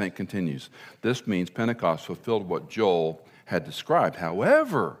what Toussaint continues. This means Pentecost fulfilled what Joel had described.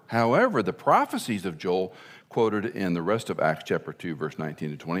 However, the prophecies of Joel quoted in the rest of Acts chapter 2, verse 19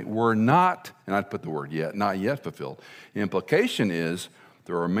 to 20, were not, and I'd put the word yet, not yet fulfilled. The implication is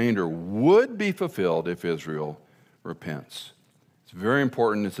the remainder would be fulfilled if Israel repents. It's very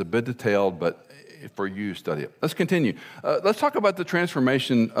important. It's a bit detailed, but for you, study it. Let's continue. Let's talk about the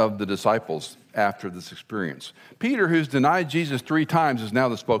transformation of the disciples after this experience. Peter, who's denied Jesus 3 times, is now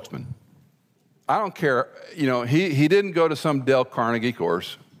the spokesman. I don't care. You know, he didn't go to some Dale Carnegie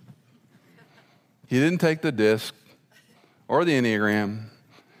course. He didn't take the disc or the Enneagram.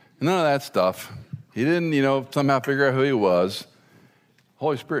 None of that stuff. He didn't, somehow figure out who he was.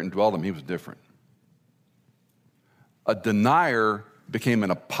 Holy Spirit indwelled him. He was different. A denier became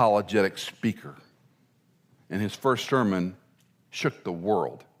an apologetic speaker. And his first sermon shook the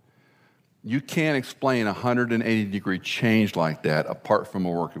world. You can't explain a 180-degree change like that apart from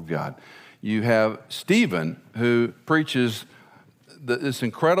a work of God. You have Stephen, who preaches this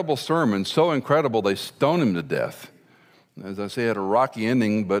incredible sermon, so incredible they stone him to death. As I say, it had a rocky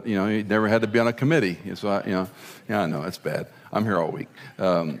ending, but he never had to be on a committee. So I know it's bad. I'm here all week.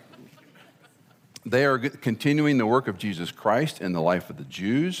 They are continuing the work of Jesus Christ in the life of the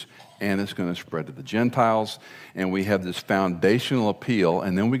Jews, and it's going to spread to the Gentiles. And we have this foundational appeal,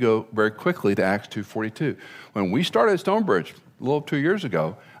 and then we go very quickly to Acts 2:42. When we started Stonebridge a little over 2 years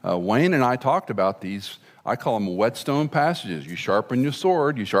ago, Wayne and I talked about these, I call them whetstone passages. You sharpen your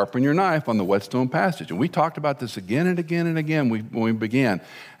sword, you sharpen your knife on the whetstone passage. And we talked about this again and again and again when we began.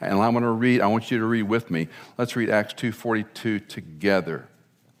 And I want you to read with me. Let's read Acts 2:42 together.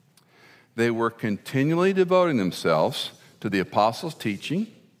 They were continually devoting themselves to the apostles' teaching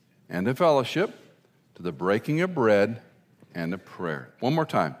and to fellowship, to the breaking of bread and to prayer. One more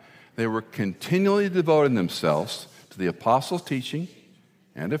time. They were continually devoting themselves to the apostles' teaching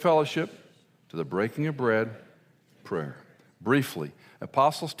and to fellowship, to the breaking of bread, prayer. Briefly,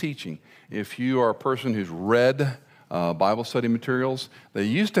 apostles' teaching. If you are a person who's read Bible study materials, they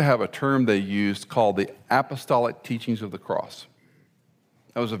used to have a term they used called the apostolic teachings of the cross.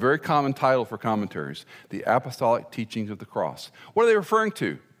 That was a very common title for commentaries, the apostolic teachings of the cross. What are they referring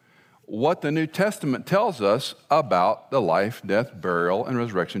to? What the New Testament tells us about the life, death, burial, and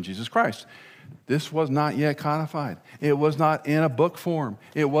resurrection of Jesus Christ. This was not yet codified. It was not in a book form.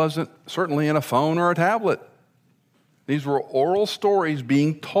 It wasn't certainly in a phone or a tablet. These were oral stories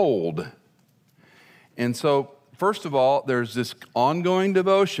being told. And so, first of all, there's this ongoing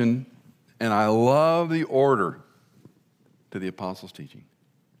devotion, and I love the order to the apostles' teaching.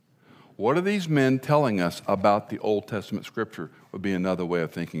 What are these men telling us about the Old Testament Scripture would be another way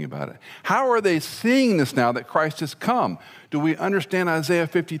of thinking about it. How are they seeing this now that Christ has come? Do we understand Isaiah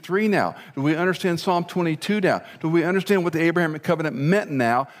 53 now? Do we understand Psalm 22 now? Do we understand what the Abrahamic covenant meant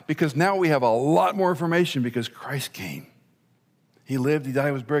now? Because now we have a lot more information because Christ came. He lived, he died,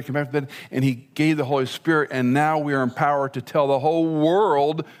 he was buried, came back from the dead, and he gave the Holy Spirit, and now we are empowered to tell the whole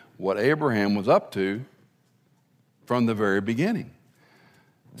world what Abraham was up to from the very beginning.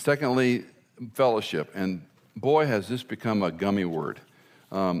 Secondly, fellowship. And boy, has this become a gummy word.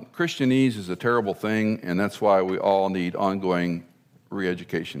 Christianese is a terrible thing, and that's why we all need ongoing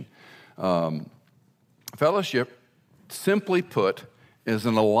re-education. Fellowship, simply put, is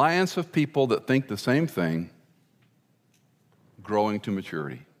an alliance of people that think the same thing, growing to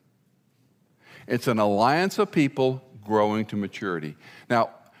maturity. It's an alliance of people growing to maturity. Now,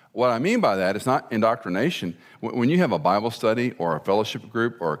 What I mean by that is not indoctrination. When you have a Bible study or a fellowship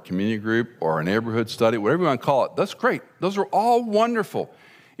group or a community group or a neighborhood study, whatever you want to call it, that's great. Those are all wonderful.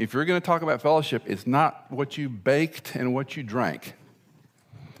 If you're going to talk about fellowship, it's not what you baked and what you drank.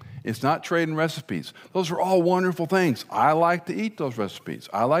 It's not trading recipes. Those are all wonderful things. I like to eat those recipes.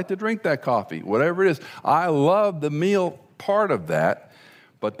 I like to drink that coffee, whatever it is. I love the meal part of that.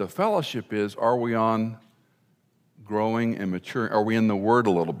 But the fellowship is, are we on growing and maturing? Are we in the Word a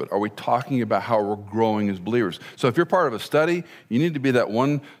little bit? Are we talking about how we're growing as believers? So if you're part of a study, you need to be that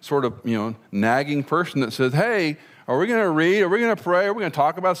one sort of, nagging person that says, hey, are we going to read? Are we going to pray? Are we going to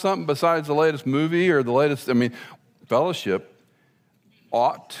talk about something besides the latest movie or the latest? Fellowship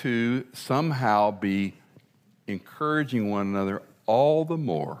ought to somehow be encouraging one another all the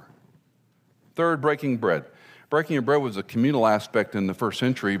more. Third, breaking bread. Breaking of bread was a communal aspect in the first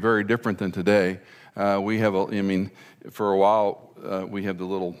century, very different than today. We have, for a while, we have they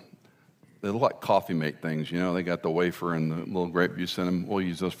look like Coffee Mate things, they got the wafer and the little grape juice in them. We'll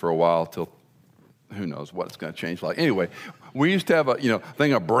use those for a while till who knows what it's going to change like. Anyway, we used to have a,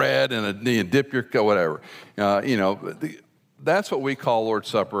 thing of bread and you dip your, whatever. That's what we call Lord's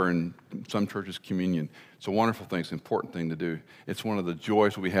Supper and some churches communion. It's a wonderful thing. It's an important thing to do. It's one of the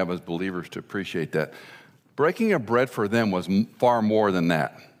joys we have as believers to appreciate that. Breaking of bread for them was far more than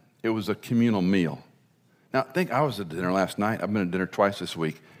that. It was a communal meal. Now, I was at dinner last night. I've been at dinner twice this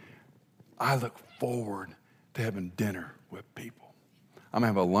week. I look forward to having dinner with people. I'm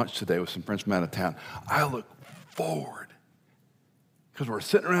going to have a lunch today with some friends from out of town. I look forward because we're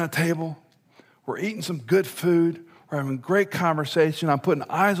sitting around a table. We're eating some good food. We're having great conversation. I'm putting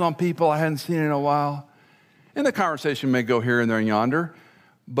eyes on people I hadn't seen in a while. And the conversation may go here and there and yonder.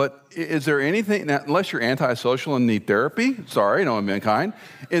 But is there anything, now, unless you're antisocial and need therapy, sorry, no one being kind,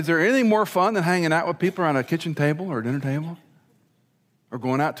 is there anything more fun than hanging out with people around a kitchen table or a dinner table? Or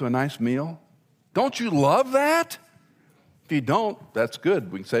going out to a nice meal? Don't you love that? If you don't, that's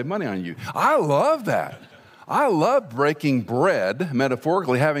good. We can save money on you. I love that. I love breaking bread,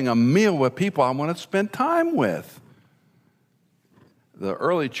 metaphorically, having a meal with people I want to spend time with. The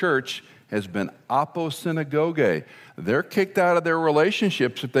early church has been aposynagoge. They're kicked out of their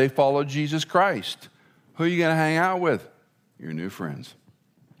relationships if they follow Jesus Christ. Who are you going to hang out with? Your new friends.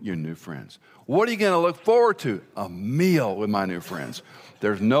 Your new friends. What are you going to look forward to? A meal with my new friends.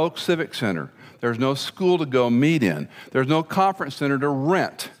 There's no civic center. There's no school to go meet in. There's no conference center to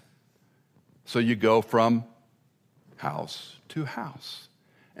rent. So you go from house to house.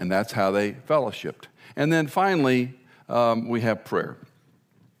 And that's how they fellowshipped. And then finally, we have prayer.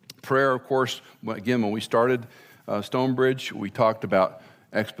 Prayer, of course, again, when we started Stonebridge, we talked about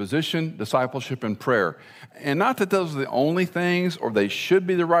exposition, discipleship, and prayer. And not that those are the only things or they should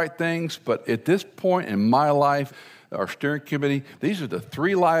be the right things, but at this point in my life, our steering committee, these are the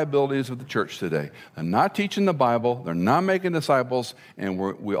three liabilities of the church today. They're not teaching the Bible, they're not making disciples, and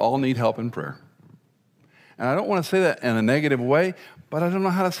we all need help in prayer. And I don't want to say that in a negative way, but I don't know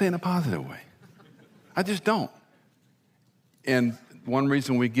how to say it in a positive way. I just don't. And one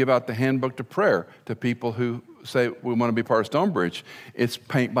reason we give out the handbook to prayer to people who say we want to be part of Stonebridge, it's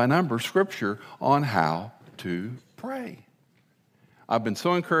paint by number scripture on how to pray. I've been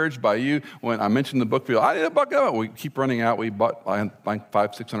so encouraged by you when I mentioned the book field. I need a book of it. We keep running out. We bought like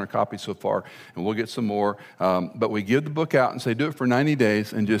 500-600 copies so far, and we'll get some more. But we give the book out and say, do it for 90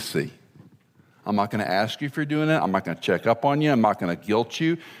 days and just see. I'm not going to ask you if you're doing it. I'm not going to check up on you. I'm not going to guilt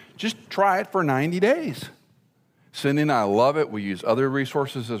you. Just try it for 90 days. Cindy and I love it. We use other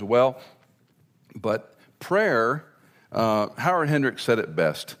resources as well. But prayer, Howard Hendricks said it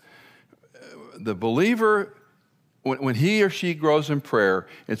best. The believer, when he or she grows in prayer,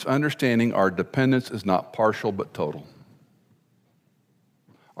 it's understanding our dependence is not partial but total.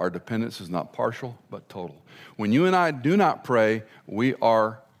 Our dependence is not partial but total. When you and I do not pray, we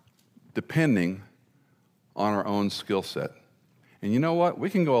are depending on our own skill set. And you know what? We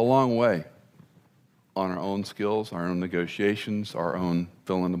can go a long way on our own skills, our own negotiations, our own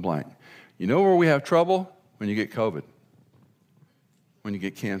fill in the blank. You know where we have trouble? When you get COVID, when you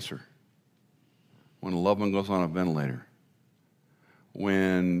get cancer, when a loved one goes on a ventilator,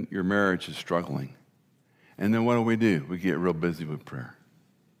 when your marriage is struggling. And then what do? We get real busy with prayer.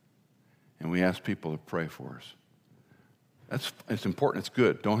 And we ask people to pray for us. It's important. It's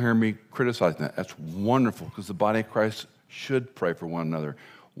good. Don't hear me criticizing that. That's wonderful because the body of Christ should pray for one another.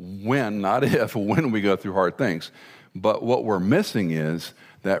 When, not if, when we go through hard things. But what we're missing is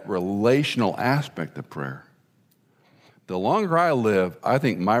that relational aspect of prayer. The longer I live, I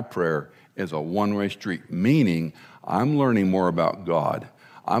think my prayer is a one-way street, meaning I'm learning more about God.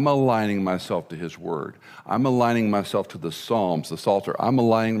 I'm aligning myself to his word. I'm aligning myself to the Psalms, the Psalter. I'm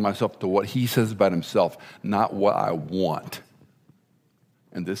aligning myself to what he says about himself, not what I want.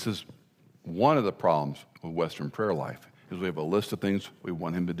 And this is one of the problems with Western prayer life, is we have a list of things we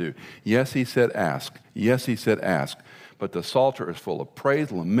want him to do. Yes, he said ask. Yes, he said ask. But the Psalter is full of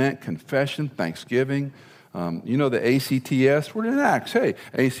praise, lament, confession, thanksgiving. You know the ACTS? We're in Acts. Hey,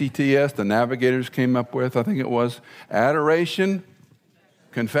 ACTS, the navigators came up with, I think it was adoration,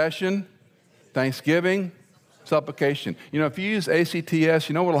 confession, thanksgiving, supplication. You know, if you use ACTS,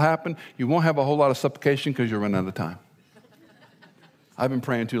 you know what will happen? You won't have a whole lot of supplication because you'll run out of time. I've been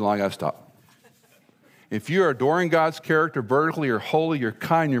praying too long, I gotta stop. If you're adoring God's character vertically, you're holy, you're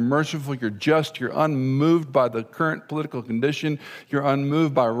kind, you're merciful, you're just, you're unmoved by the current political condition, you're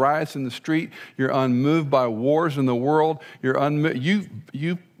unmoved by riots in the street, you're unmoved by wars in the world,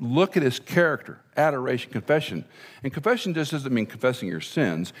 you look at his character, adoration, confession. And confession just doesn't mean confessing your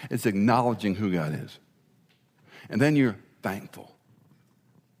sins, it's acknowledging who God is. And then you're thankful.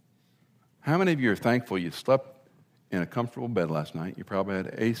 How many of you are thankful you slept in a comfortable bed last night? You probably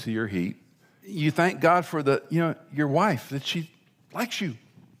had AC or heat. You thank God for your wife, that she likes you.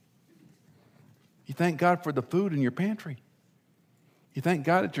 You thank God for the food in your pantry. You thank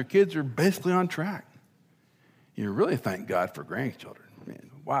God that your kids are basically on track. You really thank God for grandchildren. Man,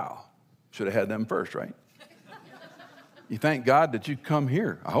 wow. Should have had them first, right? You thank God that you come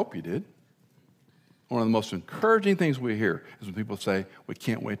here. I hope you did. One of the most encouraging things we hear is when people say, we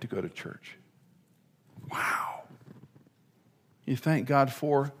can't wait to go to church. Wow. You thank God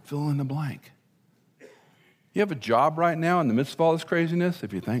for fill in the blank. You have a job right now in the midst of all this craziness.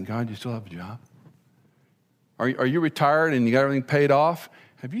 If you thank God, you still have a job. Are you retired and you got everything paid off?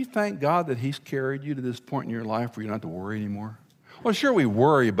 Have you thanked God that he's carried you to this point in your life where you don't have to worry anymore? Well, sure we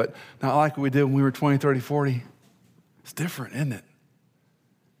worry, but not like we did when we were 20, 30, 40. It's different, isn't it?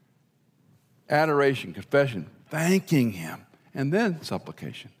 Adoration, confession, thanking him, and then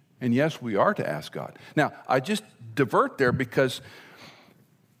supplication. And yes, we are to ask God. Now, I just divert there because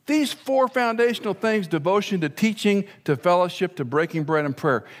these four foundational things, devotion to teaching, to fellowship, to breaking bread and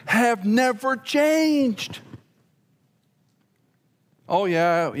prayer, have never changed. Oh,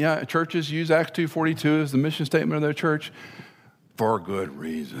 yeah, churches use Acts 2:42 as the mission statement of their church for good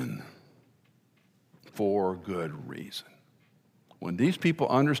reason. For good reason. When these people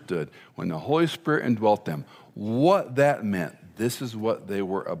understood, when the Holy Spirit indwelt them, what that meant, this is what they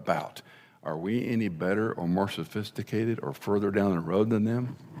were about. Are we any better or more sophisticated or further down the road than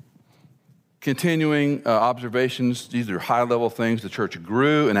them? Continuing observations, these are high-level things. The church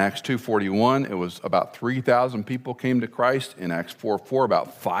grew. In Acts 2:41, it was about 3,000 people came to Christ. In Acts 4:4,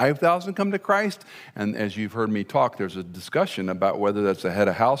 about 5,000 come to Christ. And as you've heard me talk, there's a discussion about whether that's a head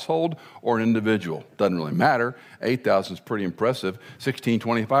of household or an individual. Doesn't really matter. 8,000 is pretty impressive. 16,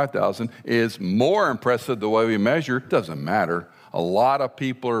 25,000 is more impressive the way we measure. Doesn't matter. A lot of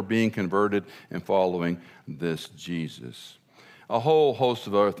people are being converted and following this Jesus. A whole host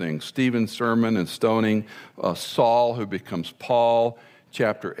of other things. Stephen's sermon and stoning, Saul, who becomes Paul,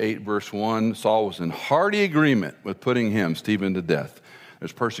 chapter 8, verse 1. Saul was in hearty agreement with putting Stephen, to death.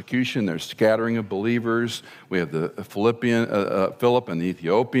 There's persecution. There's scattering of believers. We have the Philip and the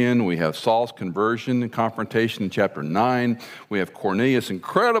Ethiopian. We have Saul's conversion and confrontation in chapter 9. We have Cornelius'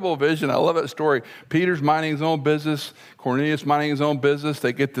 incredible vision. I love that story. Peter's minding his own business. Cornelius minding his own business.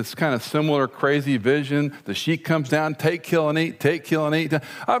 They get this kind of similar crazy vision. The sheet comes down, take, kill, and eat, take, kill, and eat.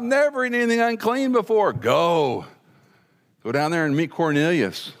 I've never eaten anything unclean before. Go down there and meet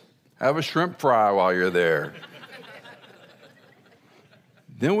Cornelius. Have a shrimp fry while you're there.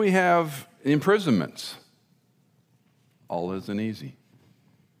 Then we have imprisonments. All isn't easy.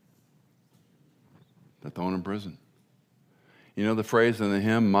 They're thrown in prison. You know the phrase in the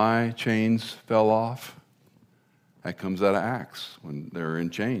hymn, my chains fell off? That comes out of Acts when they're in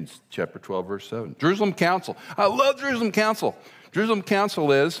chains, chapter 12, verse 7. Jerusalem Council. I love Jerusalem Council. Jerusalem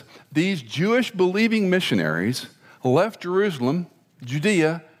Council is these Jewish believing missionaries left Jerusalem,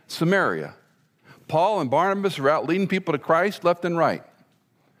 Judea, Samaria. Paul and Barnabas are out leading people to Christ left and right.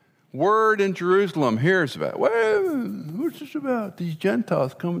 Word in Jerusalem hears about, what's this about? These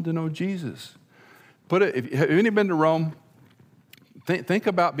Gentiles coming to know Jesus. Have any been to Rome? Think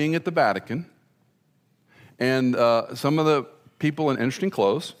about being at the Vatican, and some of the people in interesting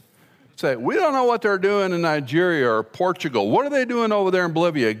clothes say, we don't know what they're doing in Nigeria or Portugal. What are they doing over there in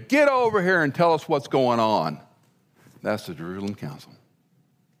Bolivia? Get over here and tell us what's going on. That's the Jerusalem Council.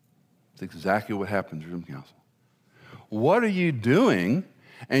 That's exactly what happened in the Jerusalem Council. What are you doing?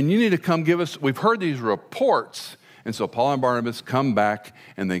 And you need to come give us, we've heard these reports, And so Paul and Barnabas come back,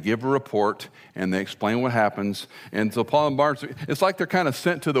 and they give a report, and they explain what happens. And so Paul and Barnabas, it's like they're kind of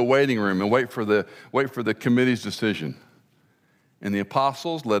sent to the waiting room and wait for the committee's decision. And the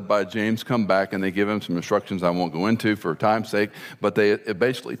apostles, led by James, come back, and they give them some instructions I won't go into for time's sake, but they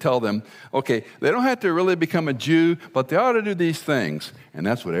basically tell them, okay, they don't have to really become a Jew, but they ought to do these things. And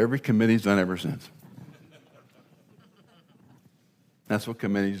that's what every committee's done ever since. That's what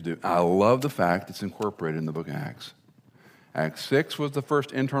committees do. I love the fact it's incorporated in the book of Acts. Acts 6 was the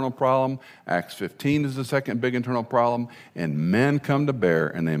first internal problem. Acts 15 is the second big internal problem. And men come to bear,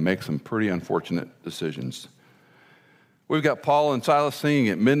 and they make some pretty unfortunate decisions. We've got Paul and Silas singing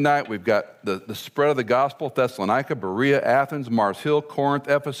at midnight. We've got the spread of the gospel, Thessalonica, Berea, Athens, Mars Hill, Corinth,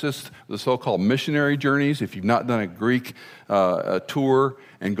 Ephesus, the so-called missionary journeys. If you've not done a Greek tour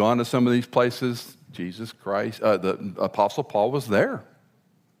and gone to some of these places, Jesus Christ, the Apostle Paul was there.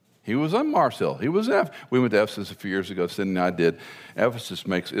 He was on Mars Hill. He was in We went to Ephesus a few years ago, Cindy and I did. Ephesus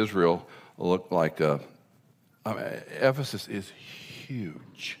makes Israel look like, Ephesus is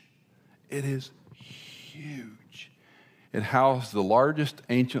huge. It is huge. It housed the largest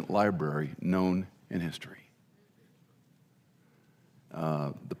ancient library known in history.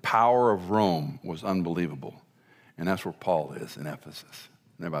 The power of Rome was unbelievable. And that's where Paul is in Ephesus.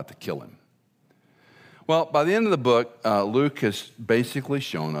 They're about to kill him. Well, by the end of the book, Luke has basically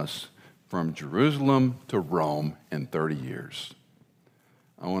shown us from Jerusalem to Rome in 30 years.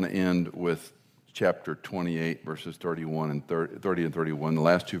 I want to end with chapter 28, verses 30 and 31, the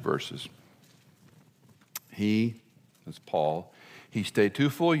last two verses. That's Paul, he stayed 2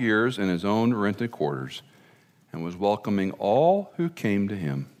 full years in his own rented quarters and was welcoming all who came to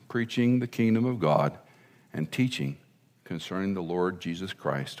him, preaching the kingdom of God and teaching concerning the Lord Jesus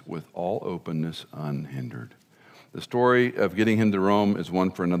Christ with all openness unhindered. The story of getting him to Rome is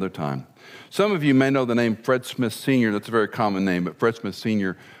one for another time. Some of you may know the name Fred Smith Sr. That's a very common name, but Fred Smith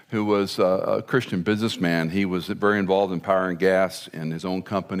Sr., who was a Christian businessman, he was very involved in power and gas and his own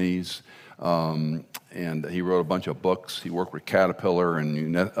companies, and he wrote a bunch of books. He worked with Caterpillar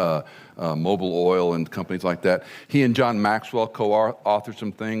and Mobil Oil and companies like that. He and John Maxwell co-authored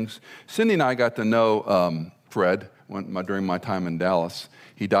some things. Cindy and I got to know Fred during my time in Dallas.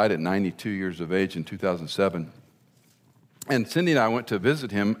 He died at 92 years of age in 2007. And Cindy and I went to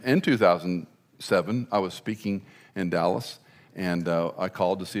visit him in 2007. I was speaking in Dallas, and I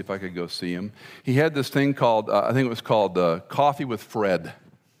called to see if I could go see him. He had this thing called, I think it was called Coffee with Fred.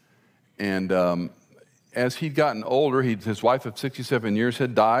 And as he'd gotten older, his wife of 67 years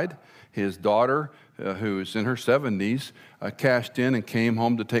had died. His daughter, who was in her 70s, cashed in and came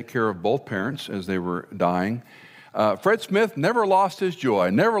home to take care of both parents as they were dying. Fred Smith never lost his joy,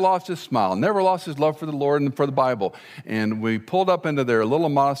 never lost his smile, never lost his love for the Lord and for the Bible. And we pulled up into their little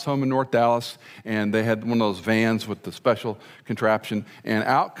modest home in North Dallas, and they had one of those vans with the special contraption. And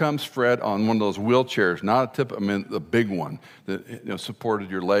out comes Fred on one of those wheelchairs, not the big one that supported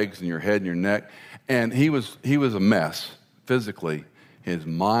your legs and your head and your neck. And he was a mess physically. His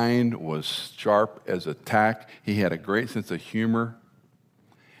mind was sharp as a tack. He had a great sense of humor.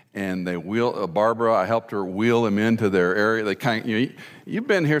 And they Barbara, I helped her wheel him into their area. They you've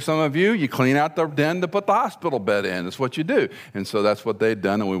been here, some of you. You clean out the den to put the hospital bed in. That's what you do. And so that's what they'd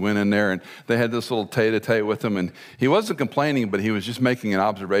done. And we went in there, and they had this little tete-a-tete with him. And he wasn't complaining, but he was just making an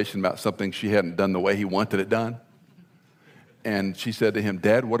observation about something she hadn't done the way he wanted it done. And she said to him,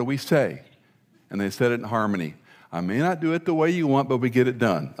 "Dad, what do we say?" And they said it in harmony. "I may not do it the way you want, but we get it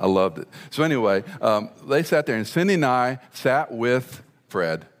done." I loved it. So anyway, they sat there, and Cindy and I sat with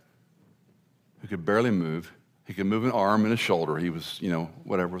Fred, who could barely move. He could move an arm and a shoulder. He was,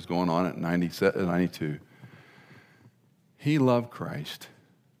 whatever was going on at 92. He loved Christ.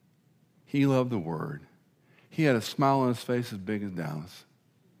 He loved the Word. He had a smile on his face as big as Dallas.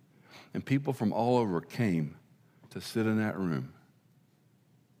 And people from all over came to sit in that room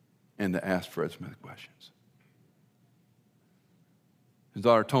and to ask Fred Smith questions. His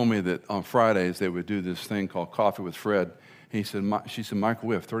daughter told me that on Fridays they would do this thing called Coffee with Fred. She said, "Michael,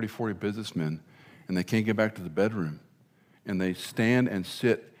 we have 30, 40 businessmen, and they can't get back to the bedroom. And they stand and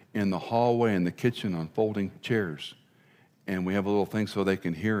sit in the hallway and the kitchen on folding chairs. And we have a little thing so they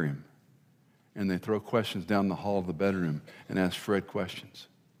can hear him. And they throw questions down the hall of the bedroom and ask Fred questions."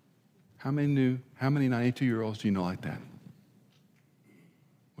 How many 92-year-olds do you know like that?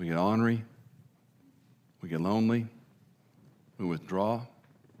 We get ornery. We get lonely. We withdraw.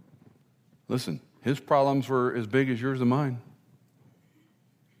 Listen, his problems were as big as yours and mine.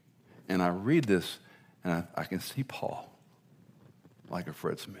 And I read this, and I can see Paul like a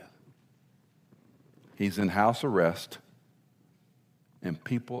Fred Smith. He's in house arrest, and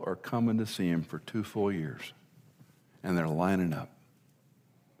people are coming to see him for 2 full years. And they're lining up.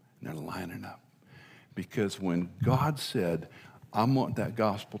 And they're lining up. Because when God said, I want that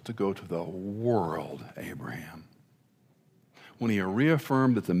gospel to go to the world, Abraham, when he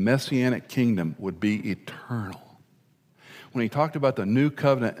reaffirmed that the Messianic kingdom would be eternal, when he talked about the new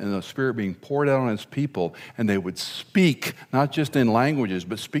covenant and the Spirit being poured out on his people, and they would speak, not just in languages,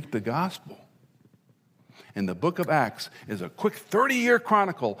 but speak the gospel. And the book of Acts is a quick 30-year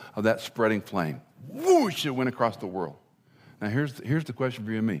chronicle of that spreading flame. Whoosh, it went across the world. Now here's the question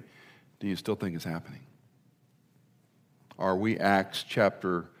for you and me. Do you still think it's happening? Are we Acts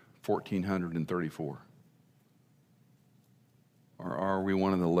chapter 1434? Or are we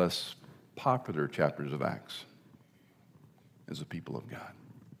one of the less popular chapters of Acts as a people of God?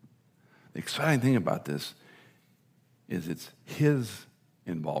 The exciting thing about this is it's his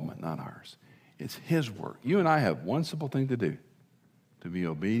involvement, not ours. It's his work. You and I have one simple thing to do: to be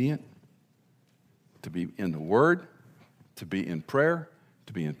obedient, to be in the Word, to be in prayer,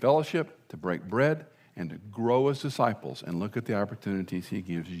 to be in fellowship, to break bread, and to grow as disciples and look at the opportunities he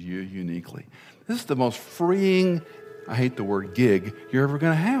gives you uniquely. This is the most freeing, I hate the word gig, you're ever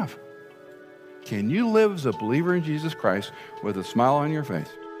going to have. Can you live as a believer in Jesus Christ with a smile on your face?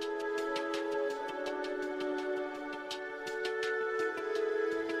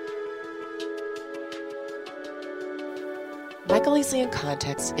 Michael Easley in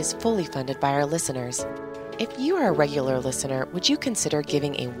Context is fully funded by our listeners. If you are a regular listener, would you consider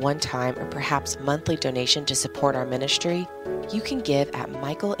giving a one-time or perhaps monthly donation to support our ministry? You can give at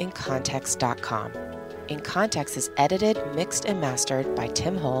michaelincontext.com. In Context is edited, mixed, and mastered by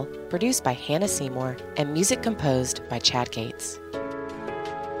Tim Hull, produced by Hannah Seymour, and music composed by Chad Gates.